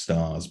short of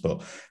stars,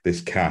 but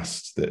this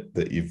cast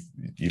that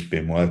you've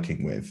been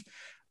working with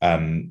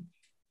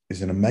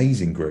is an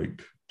amazing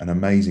group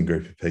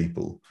of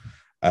people.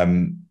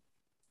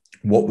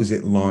 What was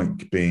it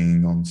like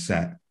being on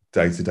set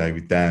day to day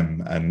with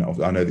them? And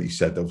I know that you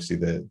said obviously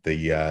that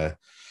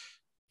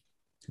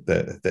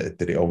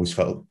it always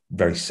felt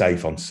very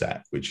safe on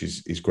set, which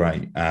is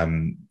great.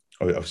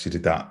 Obviously,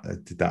 did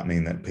that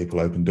mean that people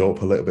opened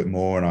up a little bit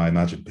more? And I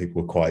imagine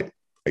people were quite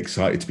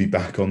excited to be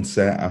back on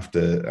set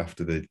after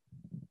the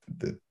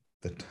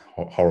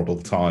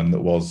horrible time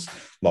that was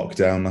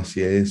lockdown last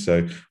year.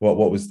 So,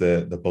 what was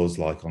the buzz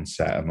like on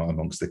set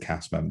amongst the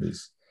cast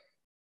members?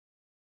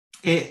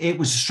 It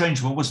was a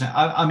strange one, wasn't it?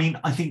 I mean,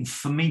 I think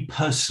for me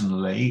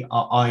personally,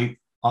 I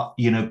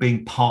you know,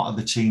 being part of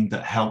the team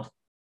that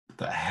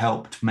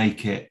helped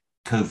make it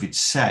COVID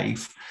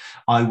safe,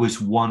 I was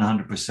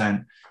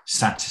 100%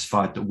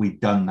 satisfied that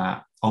we'd done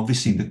that.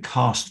 Obviously, the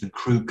cast, the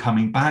crew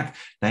coming back,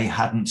 they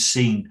hadn't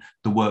seen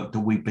the work that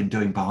we've been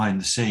doing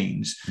behind the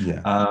scenes.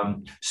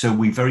 So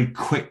we very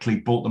quickly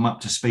brought them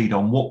up to speed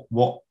on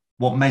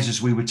what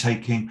measures we were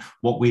taking,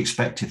 what we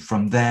expected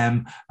from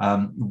them,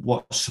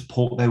 what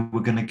support they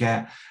were going to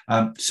get.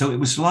 So it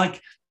was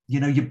like, you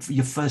know,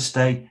 your first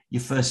day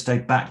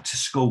back to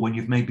school when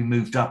you've maybe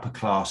moved up a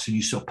class and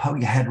you sort of poke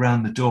your head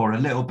around the door a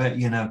little bit.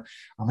 You know,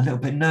 I'm a little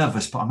bit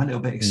nervous, but I'm a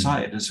little bit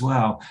excited as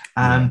well.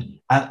 And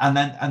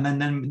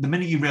then the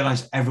minute you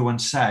realise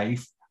everyone's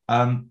safe,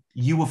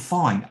 you were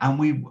fine.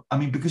 And I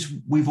mean, because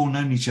we've all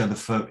known each other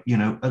for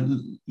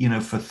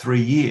for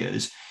 3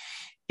 years,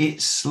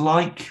 it's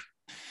like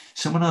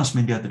someone asked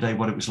me the other day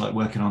what it was like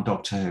working on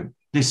Doctor Who.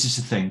 This is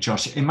the thing,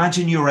 Josh.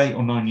 Imagine you're 8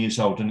 or 9 years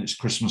old and it's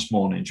Christmas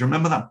morning. Do you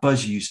remember that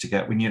buzz you used to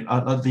get when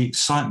the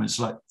excitement's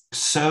like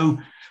so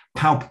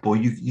palpable?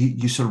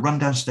 You sort of run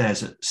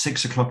downstairs at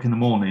 6 o'clock in the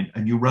morning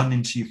and you run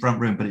into your front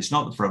room, but it's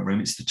not the front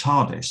room, it's the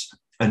TARDIS.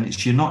 And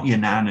it's not your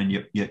nan and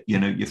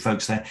your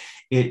folks there.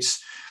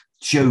 It's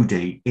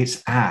Jodie,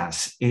 it's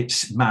Az,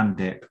 it's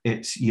Mandip,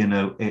 it's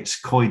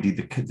Coidy,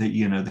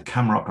 the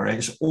camera operator.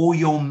 It's all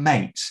your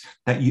mates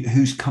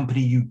whose company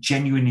you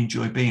genuinely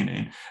enjoy being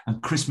in.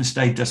 And Christmas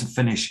Day doesn't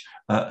finish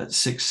at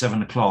 6,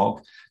 7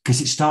 o'clock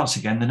because it starts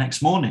again the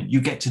next morning.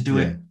 You get to do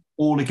it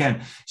all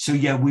again. So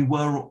we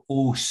were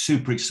all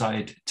super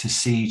excited to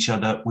see each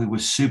other. We were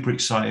super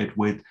excited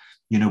with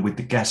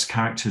the guest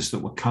characters that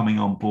were coming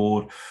on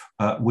board.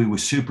 We were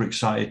super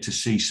excited to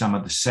see some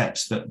of the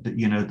sets that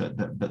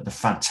the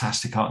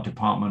fantastic art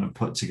department have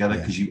put together,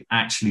 because you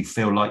actually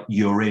feel like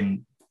you're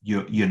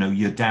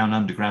down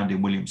underground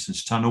in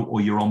Williamson's Tunnel,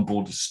 or you're on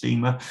board a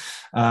steamer.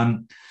 But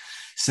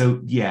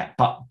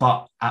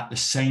at the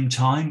same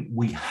time,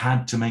 we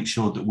had to make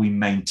sure that we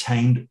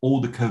maintained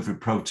all the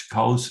COVID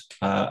protocols,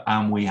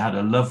 and we had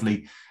a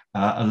lovely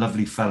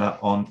fella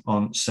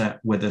on set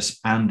with us,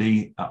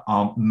 Andy,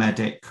 our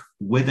medic,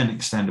 with an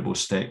extendable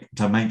stick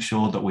to make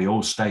sure that we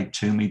all stayed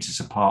 2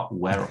 meters apart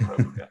where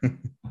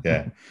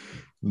appropriate.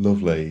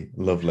 Lovely.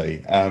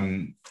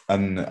 And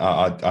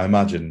I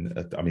imagine,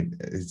 I mean,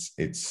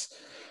 because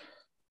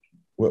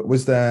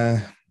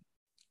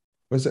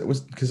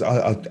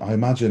I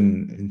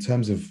imagine in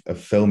terms of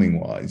filming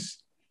wise,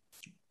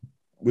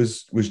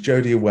 was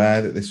Jodie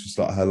aware that this was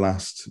like her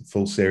last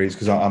full series?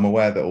 Because I'm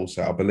aware that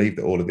also, I believe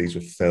that all of these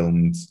were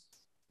filmed.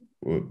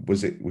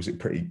 Was it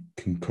pretty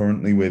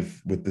concurrently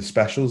with the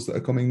specials that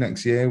are coming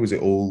next year? Was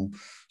it all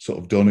sort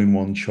of done in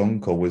one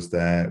chunk, or was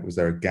there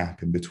a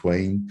gap in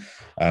between?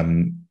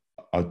 I'm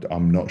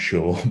not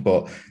sure,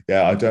 but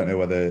I don't know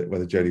whether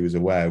Jodie was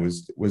aware.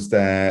 Was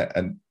there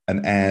an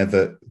air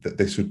that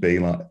this would be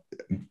like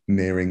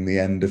nearing the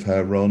end of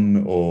her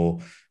run, or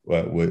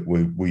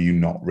were you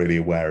not really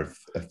aware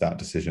of that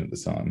decision at the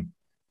time?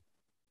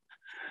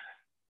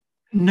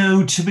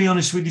 No, to be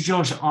honest with you,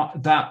 Josh,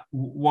 that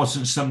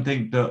wasn't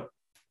something that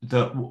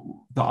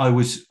I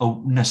was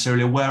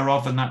necessarily aware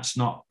of, and that's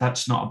not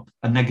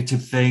a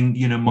negative thing.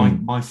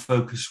 My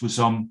focus was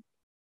on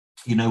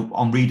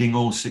reading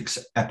all 6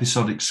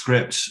 episodic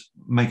scripts,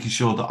 making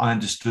sure that I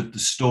understood the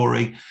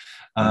story,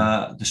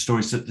 the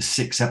stories that the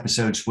 6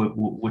 episodes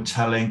were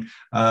telling.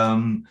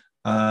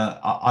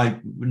 I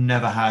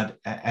never had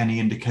any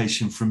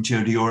indication from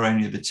Jodie or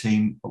any of the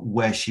team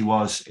where she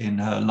was in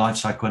her life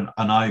cycle,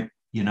 and I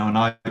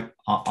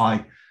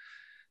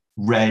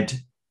read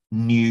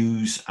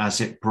news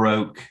as it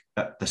broke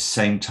at the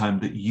same time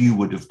that you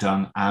would have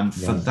done. And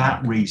for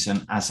that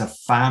reason, as a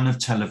fan of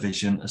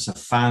television, as a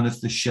fan of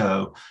the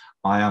show,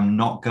 I am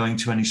not going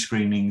to any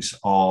screenings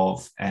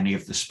of any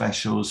of the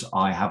specials.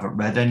 I haven't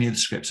read any of the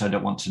scripts. I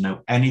don't want to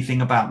know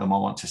anything about them. I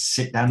want to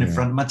sit down in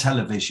front of my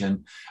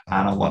television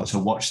and I want to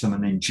watch them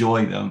and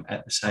enjoy them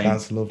at the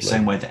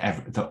same way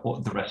that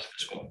the rest of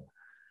us will.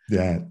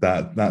 Yeah,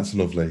 that's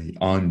lovely.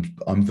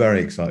 I'm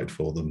very excited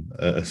for them,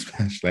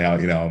 especially.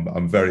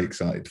 I'm very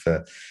excited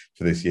for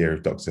this year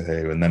of Doctor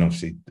Who, and then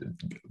obviously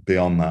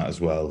beyond that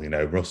as well.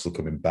 Russell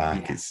coming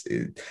back.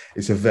 Yeah.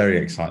 It's a very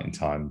exciting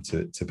time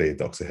to be a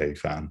Doctor Who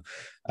fan.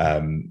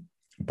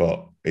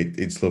 But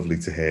it's lovely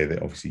to hear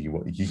that obviously you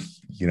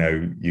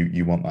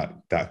want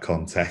that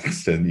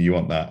context and you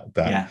want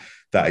that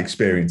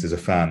experience as a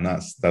fan.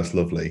 That's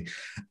lovely.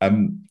 I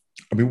mean,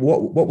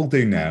 what we'll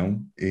do now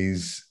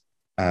is.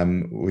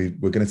 We're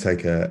going to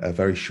take a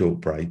very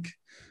short break,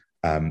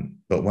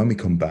 but when we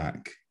come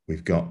back,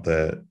 we've got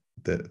the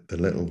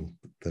little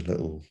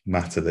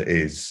matter that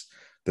is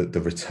the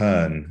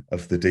return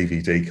of the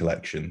DVD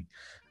collection,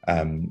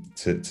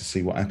 to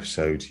see what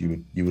episode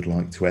you would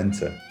like to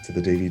enter to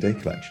the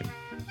DVD collection.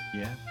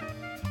 Yeah.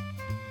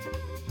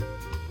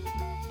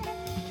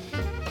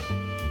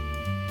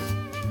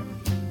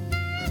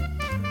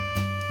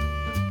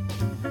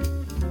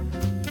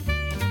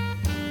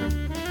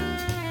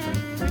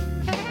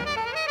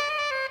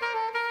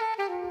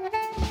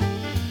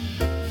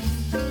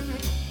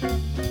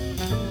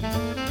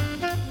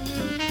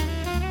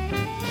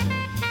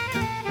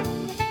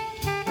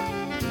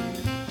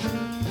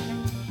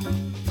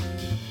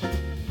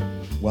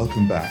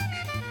 Welcome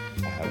back.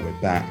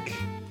 We're back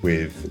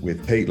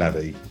with Pete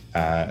Levy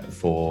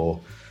for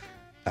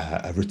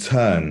a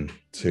return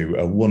to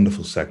a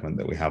wonderful segment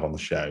that we have on the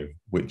show,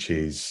 which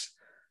is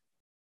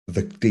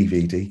the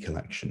DVD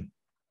collection.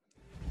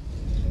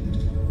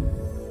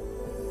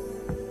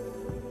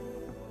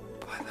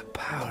 By the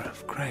power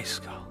of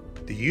Grayskull.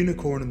 The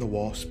Unicorn and the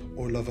Wasp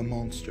or Love and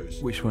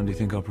Monsters? Which one do you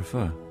think I'll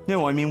prefer?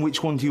 No, I mean,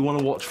 which one do you want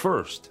to watch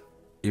first?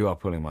 You are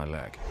pulling my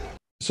leg.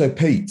 So,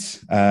 Pete,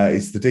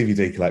 it's the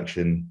DVD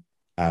collection.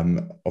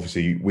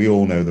 Obviously, we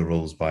all know the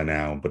rules by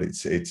now, but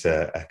it's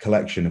a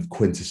collection of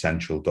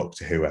quintessential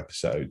Doctor Who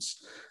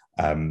episodes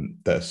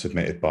that are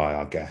submitted by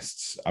our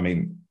guests. I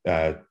mean,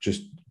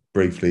 just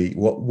briefly,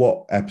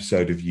 what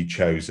episode have you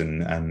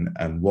chosen,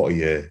 and what are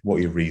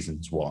your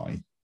reasons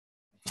why?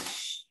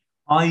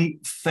 I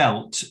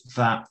felt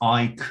that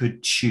I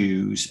could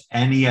choose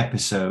any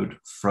episode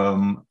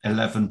from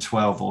 11,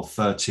 12 or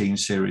 13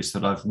 series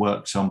that I've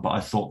worked on, but I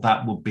thought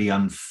that would be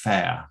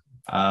unfair.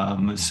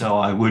 So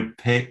I would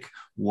pick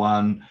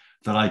one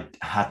that I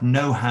had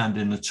no hand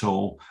in at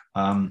all.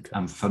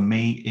 And for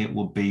me, it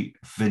would be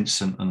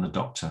Vincent and the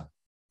Doctor.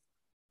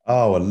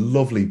 Oh, a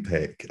lovely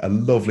pick. A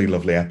lovely,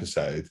 lovely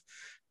episode.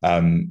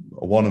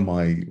 One of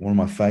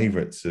my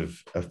favourites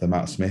of the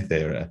Matt Smith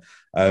era.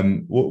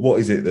 What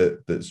is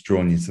it that's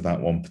drawn you to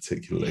that one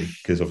particularly?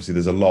 Because obviously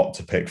there's a lot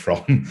to pick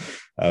from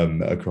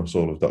across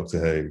all of Doctor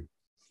Who.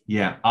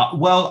 Yeah.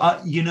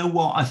 You know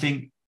what?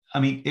 I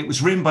mean, it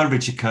was written by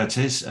Richard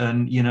Curtis,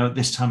 and at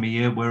this time of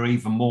year we're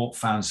even more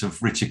fans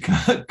of Richard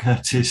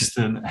Curtis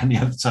than any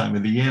other time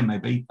of the year,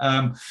 maybe.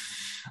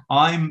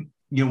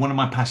 One of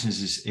my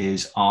passions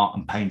is art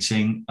and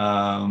painting.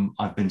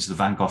 I've been to the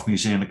Van Gogh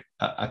Museum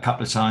a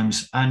couple of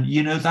times, and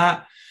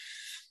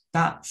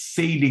that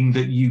feeling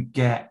that you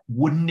get,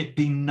 wouldn't it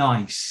be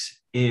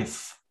nice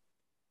if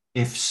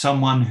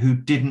someone who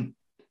didn't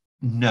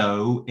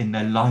know in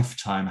their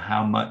lifetime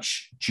how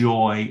much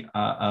joy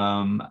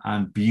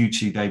and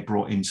beauty they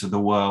brought into the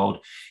world,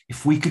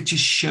 if we could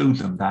just show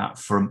them that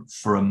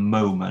for a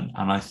moment.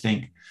 And I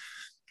think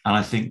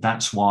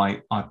that's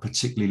why I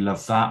particularly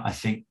love that. I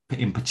think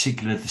in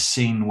particular the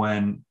scene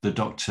when the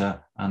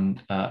Doctor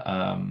and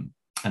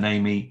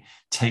Amy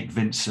take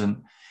Vincent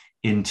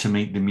in to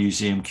meet the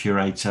museum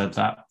curator,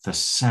 that the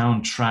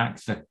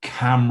soundtrack, the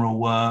camera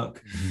work,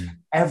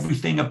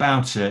 everything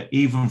about it,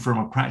 even from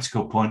a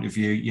practical point of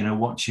view,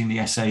 watching the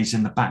essays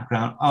in the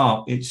background,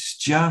 it's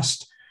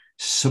just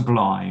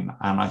sublime.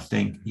 And I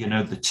think,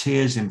 the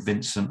tears in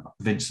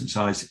Vincent's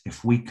eyes,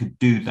 if we could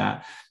do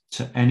that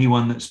to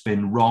anyone that's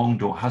been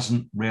wronged or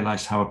hasn't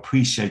realized how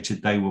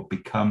appreciated they will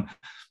become,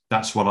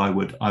 that's what I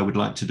would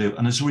like to do.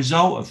 And as a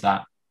result of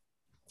that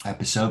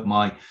episode,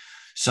 my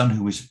son,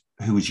 who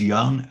was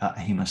young,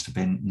 he must have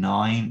been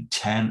 9,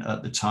 10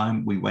 at the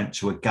time, we went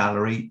to a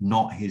gallery,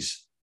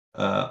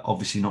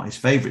 obviously not his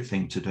favorite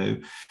thing to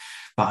do,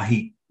 but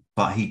he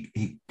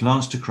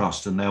glanced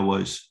across, and there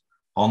was,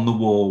 on the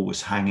wall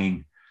was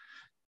hanging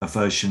a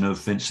version of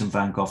Vincent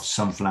van Gogh's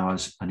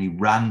Sunflowers, and he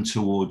ran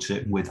towards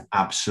it with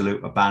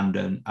absolute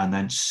abandon and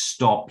then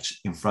stopped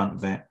in front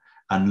of it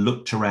and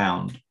looked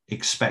around,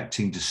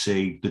 expecting to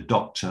see the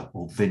Doctor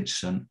or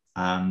Vincent.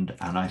 And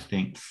I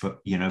think for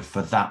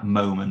that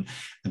moment,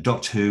 the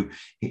Doctor Who,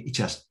 it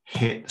just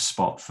hit the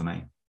spot for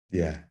me.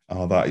 Yeah.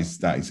 Oh, that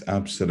is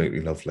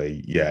absolutely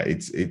lovely. Yeah,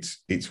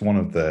 it's one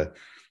of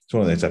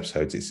those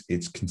episodes.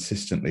 It's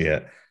consistently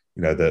at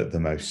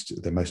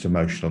the most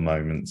emotional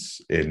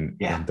moments in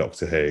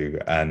Doctor Who,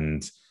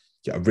 and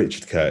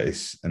Richard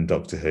Curtis and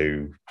Doctor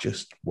Who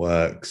just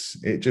works.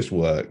 It just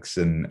works,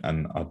 and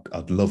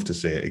I'd love to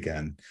see it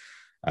again.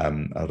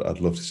 I'd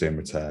love to see him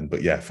return.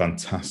 But yeah,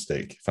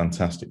 fantastic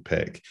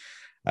pick.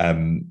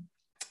 And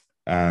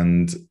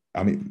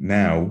I mean,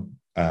 now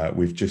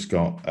we've just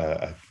got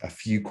a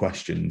few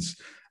questions.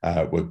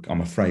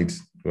 I'm afraid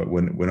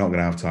we're not going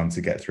to have time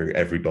to get through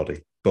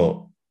everybody,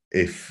 but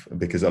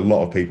because a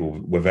lot of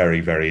people were very,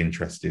 very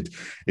interested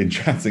in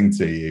chatting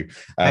to you,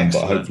 but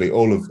hopefully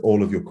all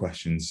of your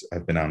questions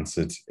have been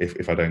answered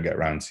if I don't get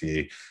around to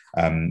you.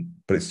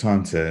 But it's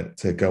time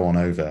to go on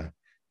over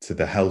to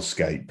the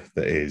hellscape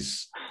that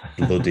is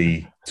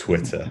bloody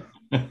Twitter.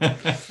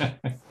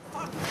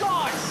 For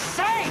God's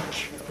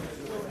sake!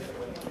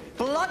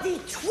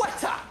 Bloody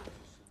Twitter!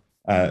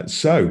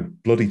 So,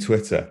 bloody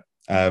Twitter.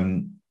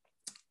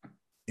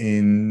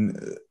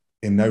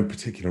 In no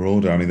particular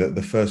order. I mean,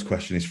 the first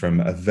question is from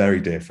a very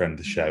dear friend of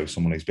the show,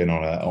 someone who's been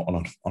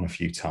on a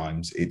few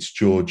times. It's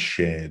George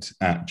Sheard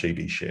at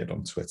GB Sheard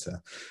on Twitter.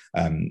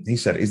 He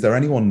said, "Is there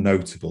anyone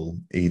notable,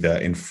 either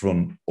in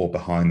front or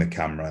behind the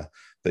camera,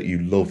 that you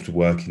loved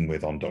working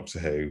with on Doctor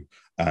Who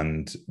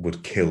and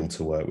would kill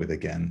to work with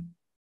again?"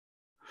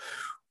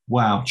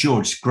 Wow,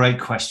 George,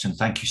 great question.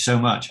 Thank you so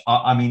much.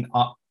 I mean,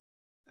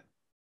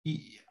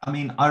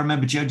 I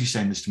remember Jodie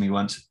saying this to me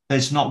once.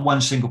 There's not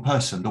one single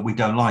person that we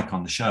don't like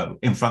on the show,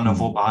 in front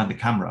of or behind the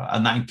camera,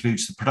 and that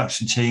includes the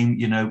production team,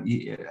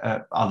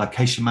 our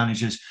location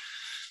managers.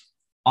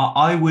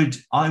 I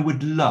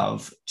would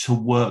love to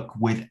work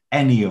with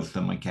any of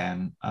them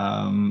again.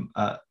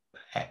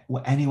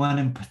 Anyone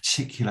in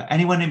particular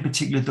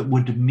that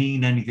would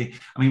mean anything.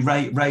 I mean,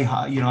 Ray.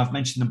 I've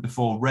mentioned them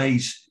before.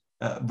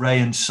 Ray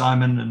and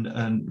Simon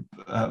and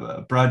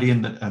Brady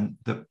and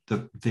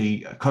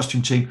the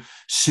costume team,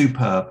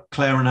 superb.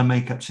 Claire and her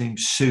makeup team,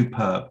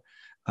 superb.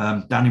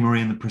 Danny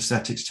Marie and the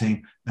prosthetics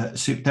team,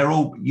 they're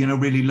all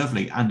really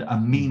lovely and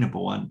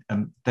amenable, and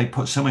they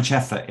put so much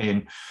effort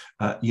in,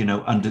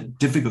 under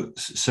difficult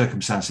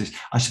circumstances.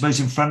 I suppose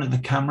in front of the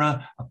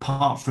camera,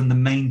 apart from the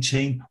main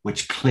team,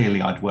 which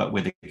clearly I'd work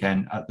with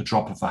again at the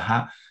drop of a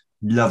hat.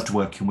 Loved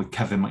working with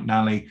Kevin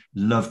McNally,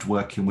 loved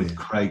working with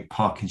Craig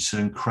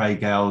Parkinson,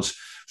 Craig Ells,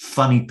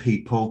 funny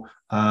people,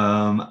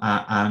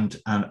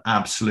 and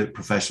absolute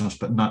professionals,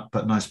 but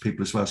nice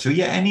people as well. So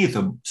yeah, any of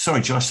them.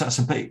 Sorry, Josh, that's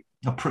a pretty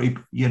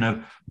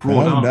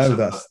broad answer.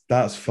 No,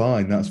 that's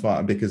fine. That's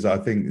fine, because I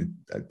think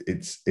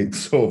it's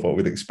sort of what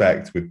we'd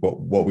expect with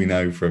what we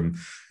know from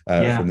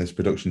this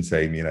production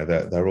team.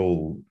 They're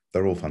all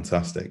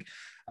fantastic.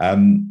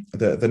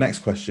 The next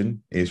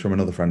question is from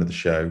another friend of the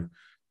show,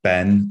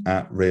 Ben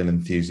at Real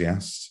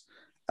Enthusiast.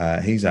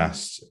 He's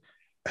asked,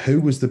 who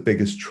was the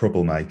biggest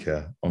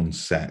troublemaker on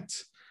set?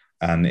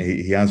 And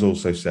he has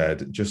also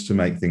said, just to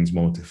make things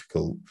more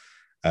difficult,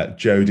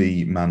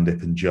 Jodie,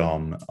 Mandip and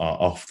John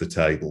are off the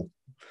table.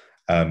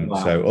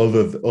 Wow. So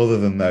other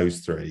than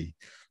those three,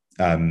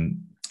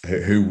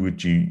 who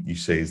would you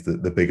see as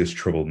the biggest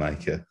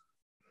troublemaker?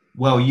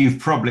 Well, you've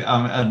probably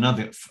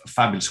another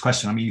fabulous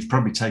question. I mean, you've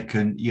probably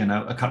taken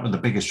a couple of the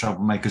biggest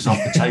troublemakers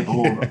off the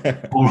table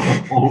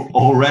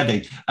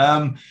already.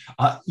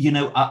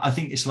 I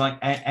think it's like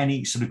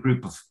any sort of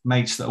group of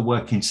mates that are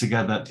working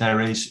together.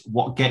 There is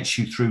what gets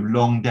you through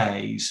long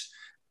days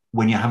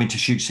when you're having to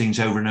shoot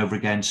scenes over and over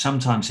again,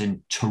 sometimes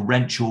in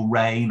torrential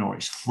rain or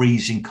it's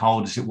freezing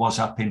cold, as it was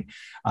up in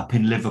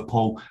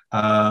Liverpool.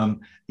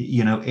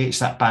 It's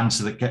that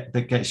banter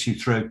that gets you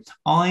through.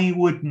 I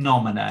would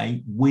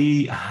nominate,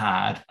 we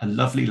had a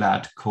lovely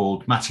lad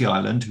called Matty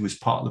Ireland, who was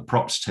part of the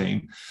props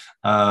team.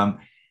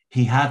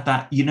 He had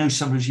that,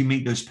 sometimes you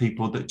meet those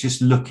people that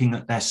just looking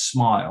at their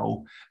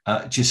smile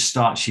just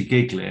starts you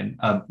giggling.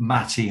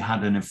 Matty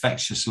had an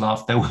infectious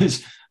laugh.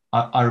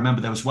 I remember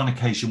there was one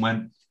occasion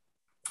when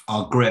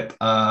our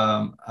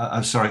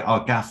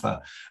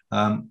gaffer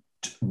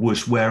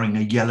was wearing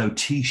a yellow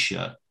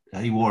T-shirt.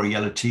 He wore a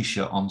yellow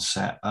T-shirt on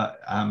set.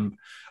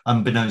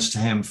 Unbeknownst to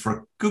him, for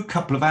a good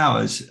couple of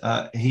hours,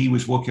 he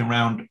was walking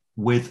around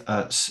with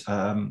a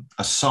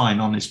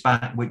sign on his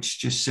back which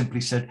just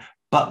simply said,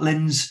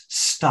 "Butlins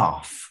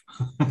staff,"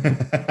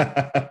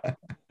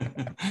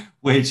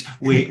 which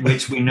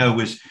we know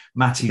was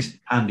Matty's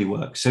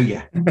handiwork. So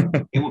yeah,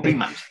 it would be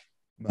Matty.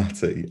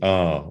 Matty.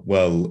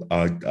 Well,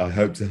 I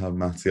hope to have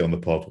Matty on the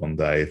pod one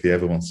day. If he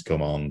ever wants to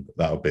come on,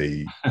 that'll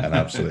be an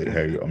absolute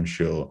hoot, I'm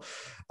sure.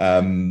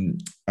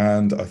 And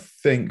I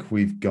think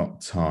we've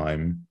got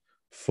time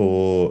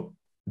for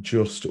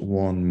just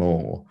one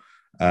more.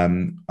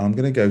 I'm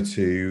going to go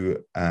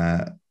to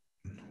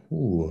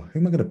who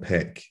am I going to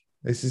pick?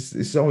 This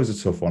is always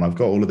a tough one. I've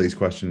got all of these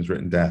questions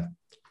written down,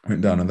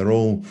 and they're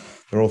all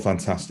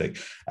fantastic.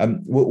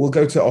 We'll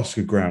go to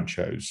Oscar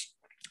Grouchos,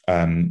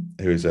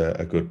 who is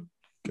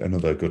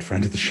another good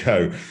friend of the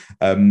show.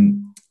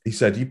 He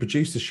said, you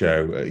produced the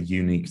show at a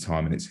unique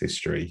time in its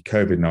history,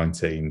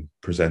 COVID-19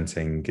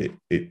 presenting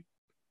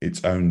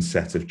its own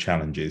set of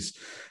challenges.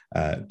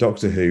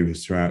 Doctor Who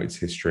has throughout its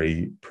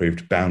history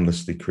proved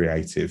boundlessly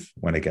creative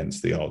when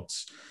against the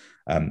odds.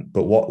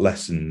 But what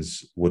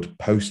lessons would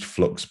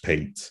post-Flux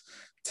Pete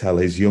tell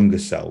his younger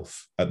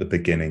self at the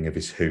beginning of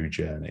his Who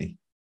journey?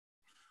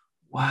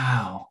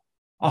 Wow.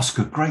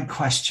 Oscar, great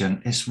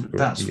question. That's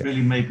Yeah.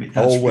 really made me...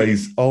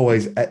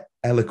 Always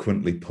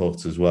eloquently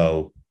put as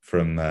well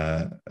from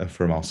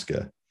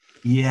Oscar.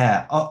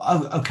 Yeah.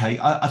 Okay.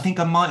 I think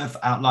I might have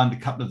outlined a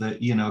couple of the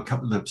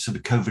sort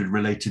of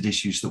COVID-related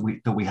issues that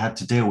we had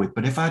to deal with.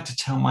 But if I had to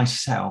tell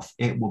myself,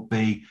 it would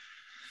be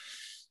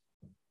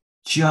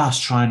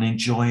just try and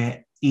enjoy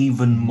it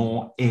even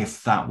more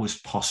if that was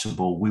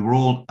possible. We were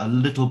all a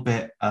little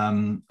bit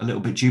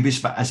dubious,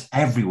 but as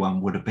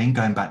everyone would have been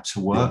going back to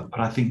work. But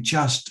I think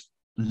just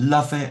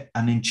love it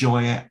and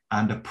enjoy it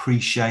and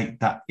appreciate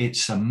that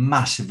it's a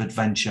massive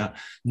adventure.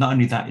 Not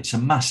only that, it's a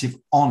massive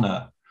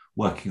honor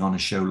working on a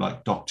show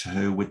like Doctor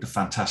Who with the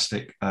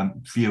fantastic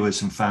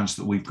viewers and fans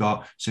that we've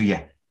got. So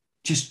yeah,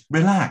 just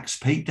relax,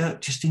 Pete.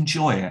 Just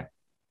enjoy it.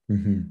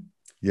 Mm-hmm.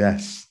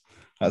 Yes,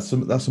 that's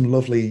some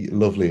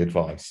lovely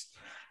advice.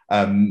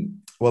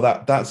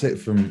 Well, that's it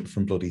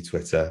from bloody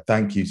Twitter.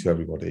 Thank you to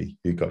everybody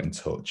who got in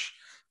touch.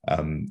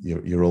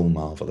 You're all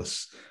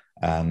marvelous,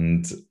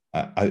 and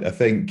I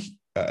think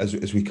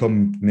as we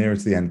come nearer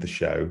to the end of the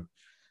show,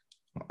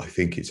 I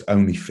think it's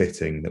only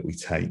fitting that we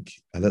take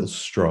a little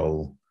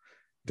stroll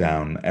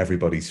down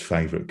everybody's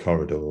favourite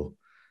corridor,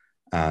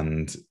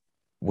 and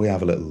we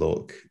have a little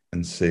look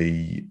and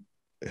see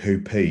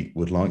who Pete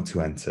would like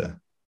to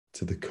enter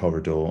to the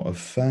corridor of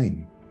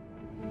fame.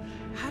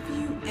 Have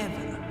you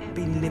ever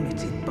been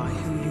limited by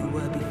who you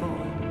were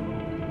before?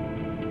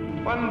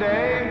 One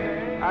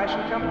day I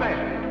shall come back.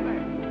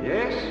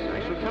 Yes,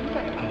 I shall come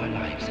back. Our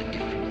lives are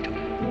different to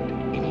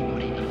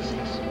anybody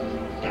else's.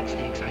 That's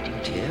the exciting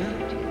part.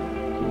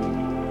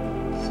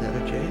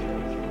 Sarah Jane?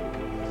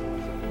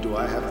 Do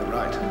I have the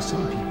right?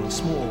 Some people's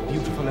small,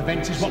 beautiful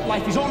events is what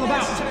life is all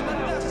about. An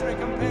anniversary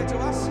compared to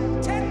us.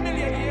 10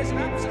 million years of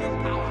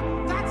absolute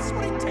power. That's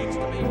what it takes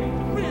to be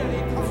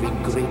really Every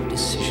great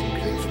decision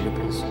creates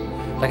ripples.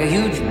 Like a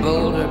huge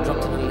boulder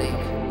dropped in a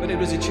lake. But it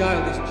was a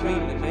childish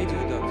dream that made you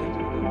a doctor.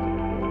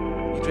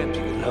 You dreamt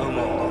you could No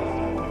more.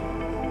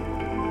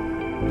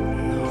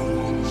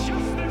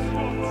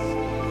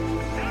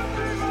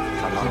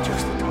 I'm not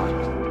just the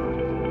times.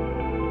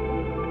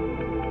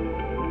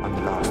 I'm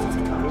the last of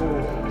the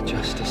times. It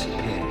just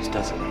disappears,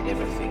 doesn't it?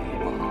 Everything you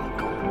are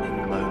gone in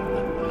a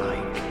moment,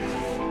 like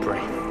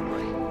breath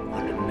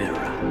on a mirror.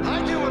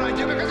 I do what I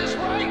do because it's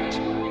right.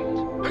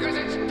 Because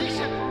it's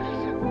decent.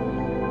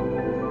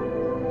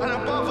 And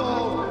above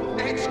all,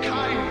 it's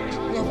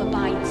kind. Love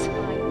abides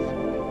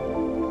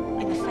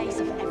in the face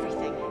of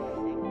everything.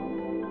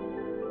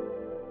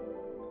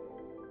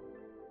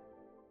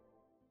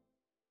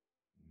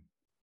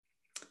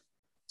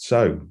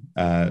 So,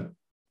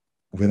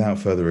 without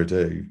further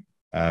ado,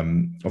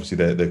 obviously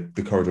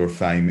the corridor of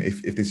fame.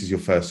 If this is your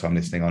first time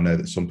listening, I know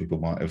that some people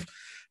might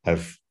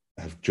have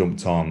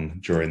jumped on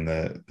during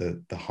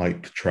the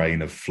hype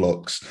train of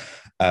Flux.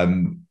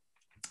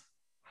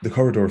 The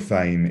corridor of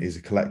fame is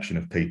a collection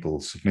of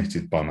people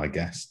submitted by my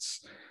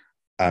guests,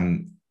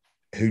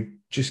 who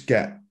just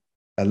get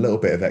a little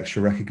bit of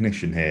extra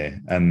recognition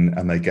here,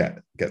 and they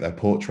get their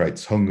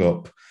portraits hung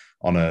up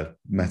on a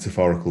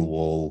metaphorical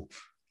wall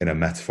in a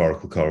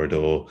metaphorical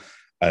corridor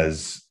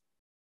as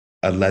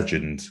a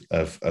legend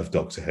of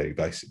Doctor Who,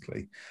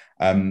 basically.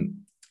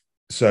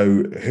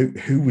 So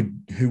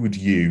who would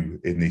you,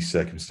 in these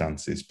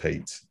circumstances,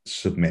 Pete,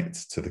 submit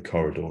to the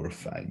corridor of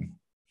fame?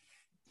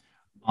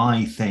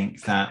 I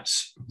think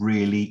that's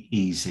really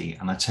easy,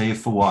 and I tell you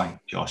for why,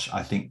 Josh.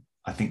 I think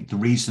the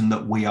reason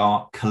that we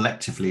are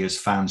collectively, as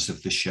fans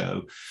of the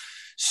show,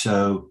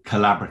 so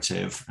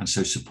collaborative and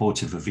so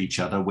supportive of each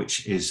other,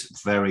 which is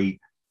very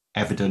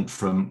evident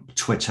from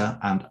Twitter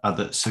and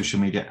other social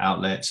media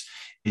outlets,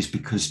 is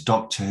because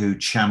Doctor Who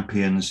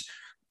champions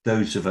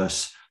those of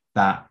us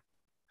that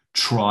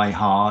try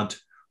hard.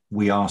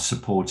 We are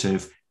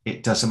supportive.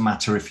 It doesn't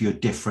matter if you're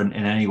different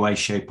in any way,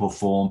 shape or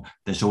form.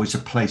 There's always a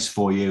place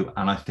for you.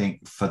 And I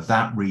think for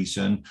that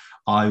reason,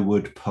 I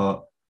would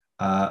put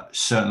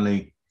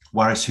certainly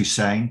Waris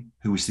Hussein,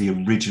 who was the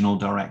original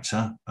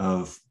director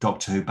of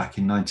Doctor Who back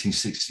in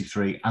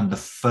 1963 and the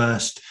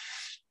first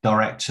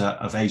director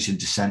of Asian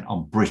descent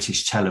on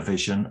British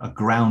television, a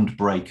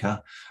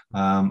groundbreaker.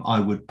 I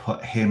would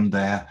put him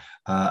there,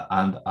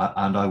 and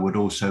I would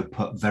also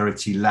put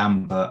Verity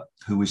Lambert,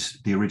 who was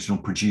the original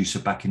producer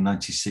back in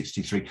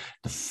 1963,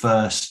 the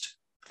first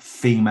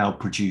female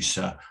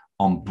producer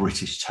on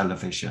British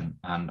television.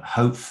 And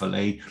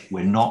hopefully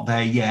we're not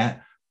there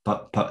yet,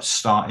 but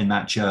starting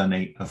that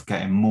journey of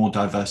getting more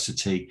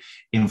diversity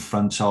in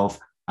front of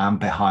and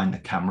behind the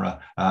camera.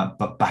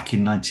 But back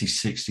in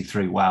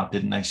 1963, wow,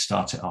 didn't they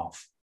start it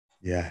off?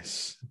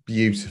 Yes,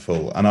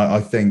 beautiful. And I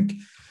think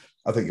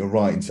you're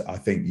right. I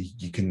think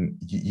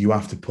you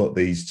have to put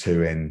these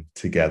two in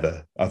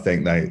together. I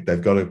think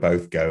they've got to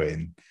both go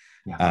in.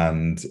 Yeah.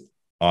 And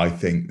I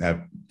think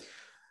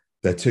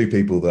they're two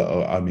people that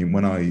are, I mean,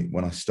 when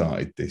I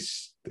started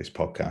this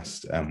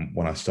podcast,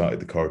 when I started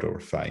the Corridor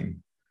of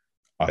Fame,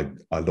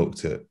 I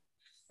looked at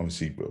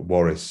obviously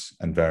Warris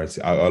and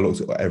Verity. I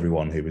looked at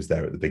everyone who was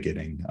there at the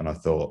beginning, and I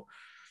thought,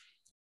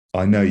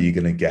 I know you're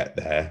going to get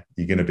there.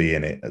 You're going to be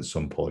in it at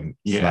some point.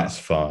 So that's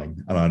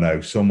fine. And I know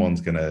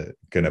someone's going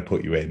to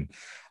put you in.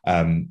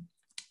 And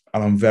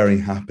I'm very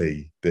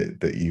happy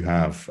that you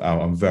have.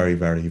 I'm very,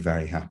 very,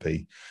 very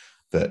happy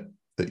that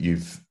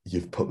you've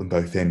put them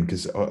both in,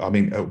 because I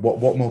mean,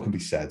 what more can be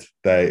said?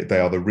 They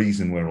are the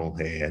reason we're all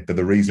here. They're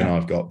the reason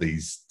I've got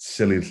these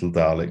silly little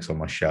Daleks on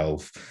my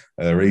shelf.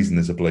 They're the reason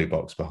there's a blue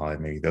box behind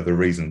me. They're the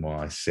reason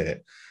why I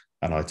sit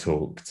and I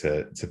talk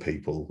to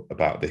people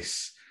about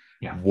this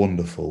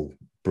wonderful,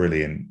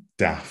 brilliant,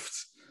 daft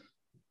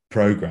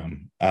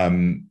program.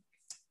 And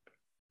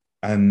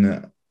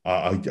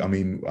I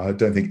mean, I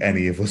don't think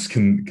any of us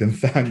can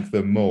thank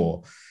them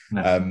more.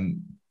 No.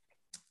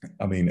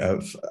 I mean,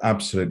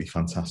 absolutely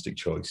fantastic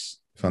choice.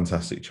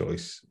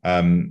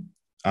 And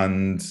I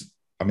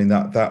mean,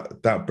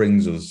 that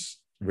brings us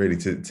really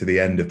to the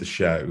end of the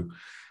show.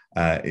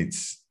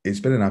 It's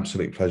been an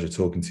absolute pleasure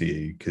talking to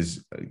you,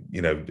 because,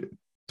 you know,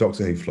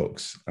 Doctor Who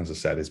Flux, as I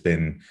said, has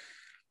been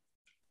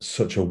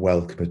such a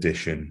welcome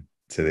addition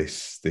to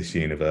this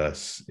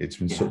universe. It's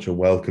been such a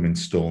welcome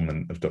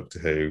installment of Doctor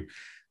Who.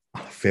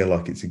 I feel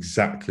like it's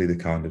exactly the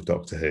kind of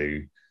Doctor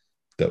Who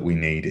that we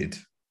needed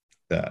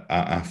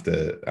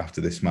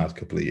after this mad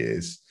couple of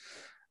years.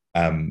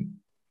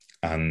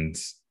 And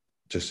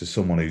just as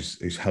someone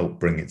who's helped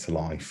bring it to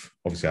life,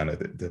 obviously I know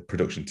that the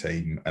production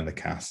team and the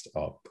cast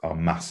are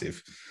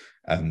massive.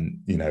 And,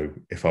 you know,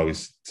 if I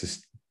was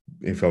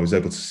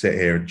able to sit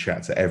here and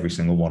chat to every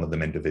single one of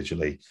them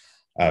individually,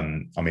 I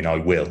mean, I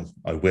will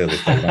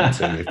if they want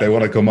to. If they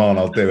want to come on,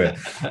 I'll do it.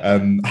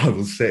 I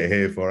will sit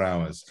here for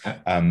hours.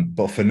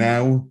 But for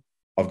now,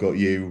 I've got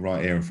you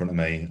right here in front of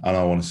me, and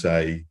I want to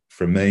say,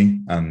 from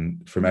me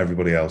and from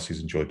everybody else who's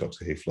enjoyed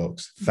Doctor Who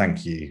Flux,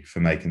 thank you for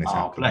making this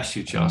happen. Bless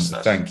you, Josh.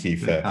 Thank you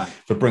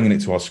for bringing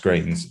it to our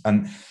screens.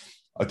 And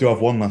I do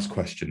have one last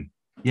question.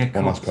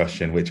 One last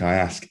question, which I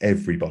ask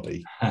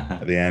everybody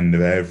at the end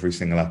of every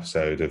single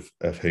episode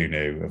of Who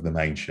Knew, of the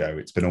main show.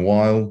 It's been a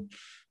while.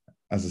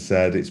 As I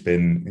said,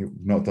 we've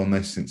not done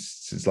this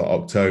since like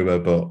October,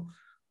 but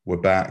we're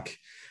back.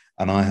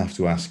 And I have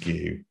to ask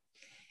you,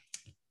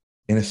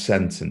 in a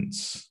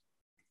sentence,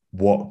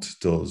 what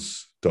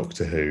does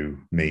Doctor Who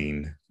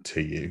mean to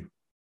you?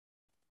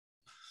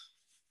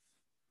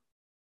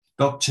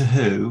 Doctor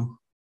Who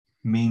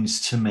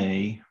means to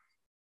me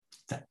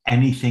that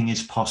anything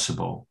is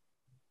possible,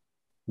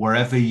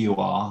 wherever you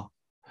are,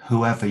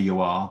 whoever you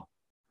are,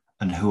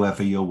 and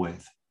whoever you're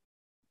with.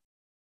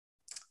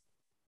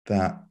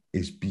 That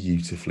is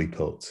beautifully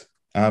put.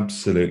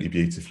 Absolutely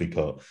beautifully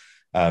put.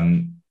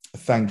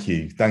 Thank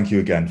you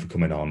again for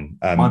coming on.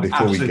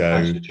 Before we go,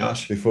 pleasure,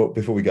 Josh. Before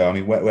we go, I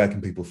mean, where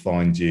can people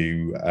find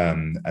you?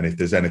 And if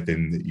there's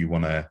anything that you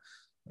want to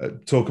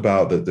talk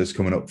about that's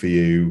coming up for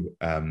you,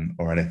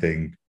 or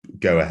anything,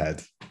 go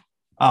ahead.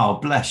 Oh,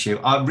 bless you.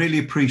 I really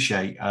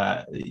appreciate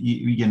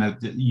you know,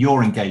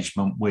 your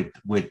engagement with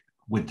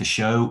the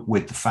show,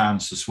 with the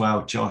fans as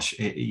well, Josh.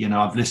 You know,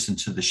 I've listened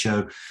to the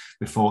show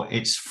before.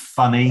 It's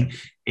funny.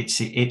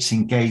 It's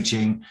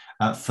engaging.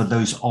 For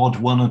those odd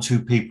one or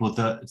two people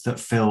that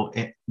feel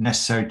it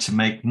necessary to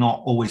make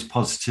not always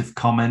positive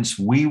comments,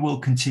 we will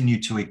continue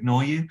to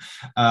ignore you.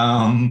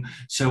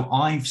 So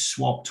I've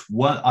swapped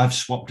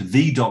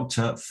the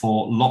Doctor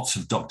for lots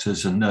of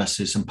doctors and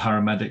nurses and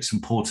paramedics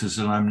and porters,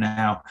 and I'm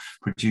now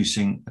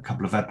producing a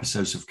couple of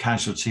episodes of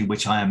Casualty,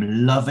 which I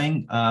am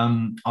loving.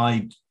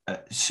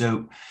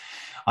 So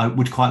I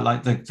would quite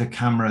like the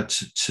camera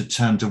to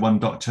turn to one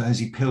Doctor as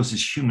he peels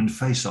his human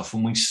face off,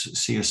 and we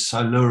see a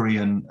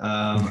Silurian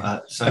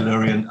under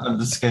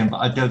skin. But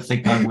I don't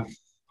think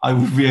I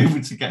would be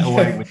able to get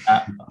away with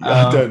that.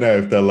 I don't know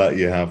if they'll let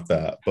you have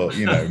that, but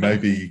you know,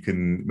 maybe you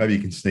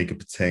can sneak a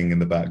pating in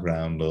the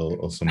background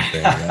or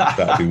something.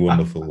 That'd be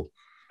wonderful.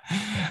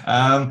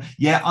 I'm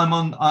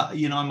on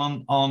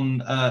I'm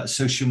on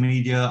social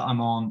media. I'm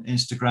on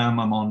Instagram,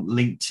 I'm on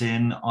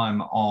LinkedIn,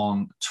 I'm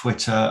on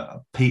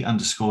Twitter,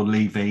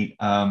 Pete_Levy.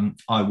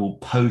 I will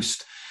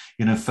post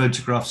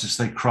photographs as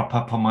they crop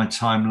up on my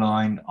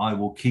timeline. I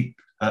will keep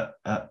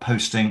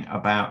posting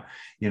about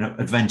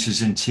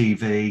adventures in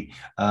TV.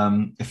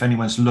 If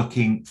anyone's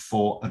looking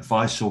for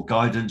advice or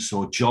guidance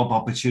or job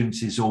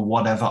opportunities or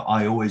whatever,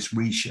 I always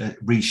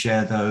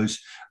reshare those.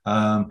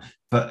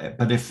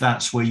 But if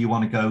that's where you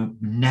want to go,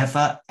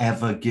 never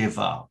ever give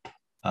up.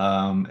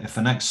 If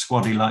an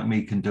ex-squaddy like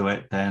me can do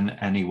it, then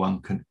anyone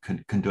can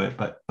do it.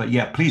 But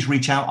yeah, please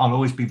reach out. I'll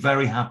always be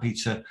very happy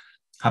to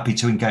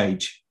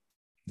engage.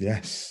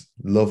 Yes,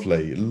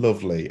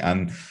 lovely.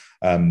 And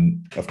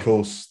of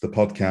course, the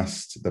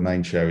podcast, the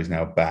main show, is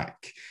now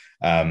back.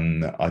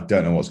 I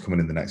don't know what's coming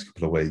in the next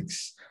couple of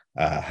weeks.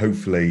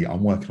 Hopefully,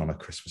 I'm working on a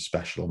Christmas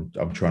special.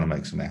 I'm trying to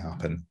make something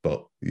happen,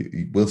 but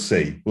we'll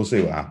see. We'll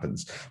see what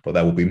happens. But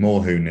there will be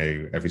more Who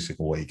Knew every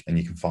single week, and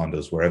you can find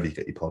us wherever you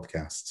get your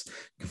podcasts. You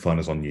can find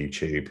us on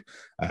YouTube,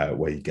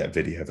 where you get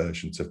video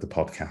versions of the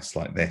podcast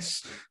like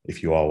this.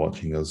 If you are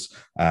watching us,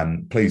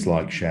 please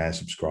like, share,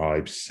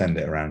 subscribe, send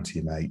it around to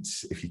your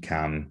mates if you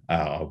can.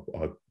 I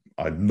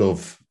I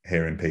love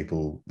hearing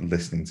people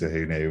listening to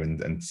Who Knew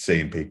and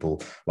seeing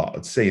people,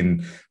 like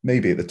seeing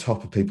maybe at the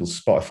top of people's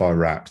Spotify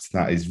Wrapped.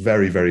 That is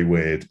very, very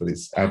weird, but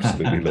it's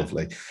absolutely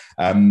lovely.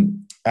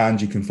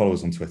 And you can follow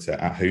us on Twitter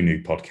at Who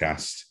Knew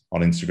Podcast,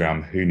 on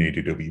Instagram, Who Knew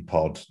DW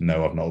Pod.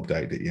 No, I've not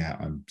updated it yet.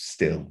 I'm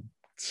still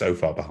so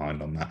far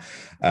behind on that,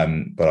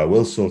 but I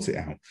will sort it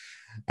out.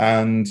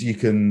 And you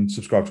can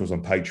subscribe to us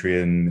on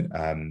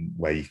Patreon,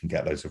 where you can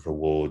get loads of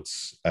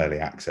rewards, early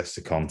access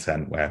to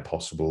content where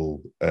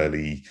possible,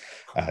 early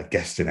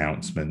guest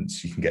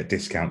announcements. You can get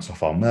discounts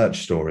off our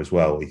merch store as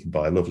well. You can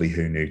buy a lovely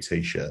Who Knew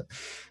t-shirt.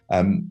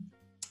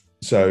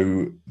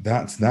 So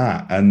that's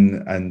that.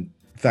 And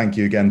thank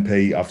you again,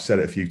 Pete. I've said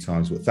it a few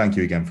times, but thank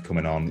you again for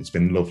coming on. It's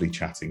been lovely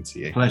chatting to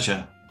you.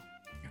 Pleasure.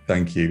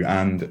 Thank you.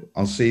 And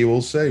I'll see you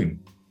all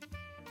soon.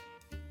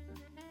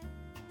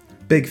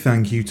 Big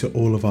thank you to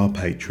all of our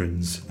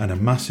patrons, and a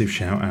massive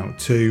shout out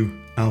to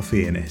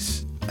Alfie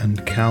Innes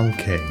and Cal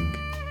King.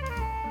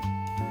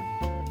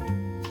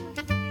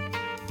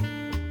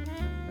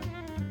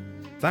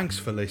 Thanks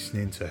for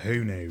listening to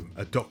Who Knew,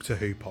 a Doctor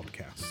Who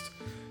podcast.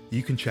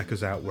 You can check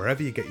us out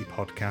wherever you get your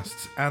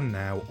podcasts and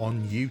now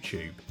on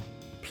YouTube.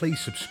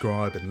 Please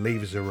subscribe and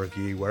leave us a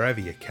review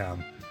wherever you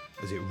can,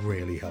 as it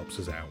really helps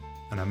us out.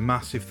 And a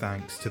massive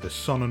thanks to the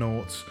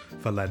Sononauts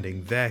for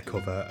lending their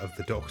cover of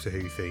the Doctor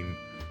Who theme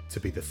to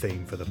be the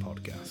theme for the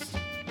podcast.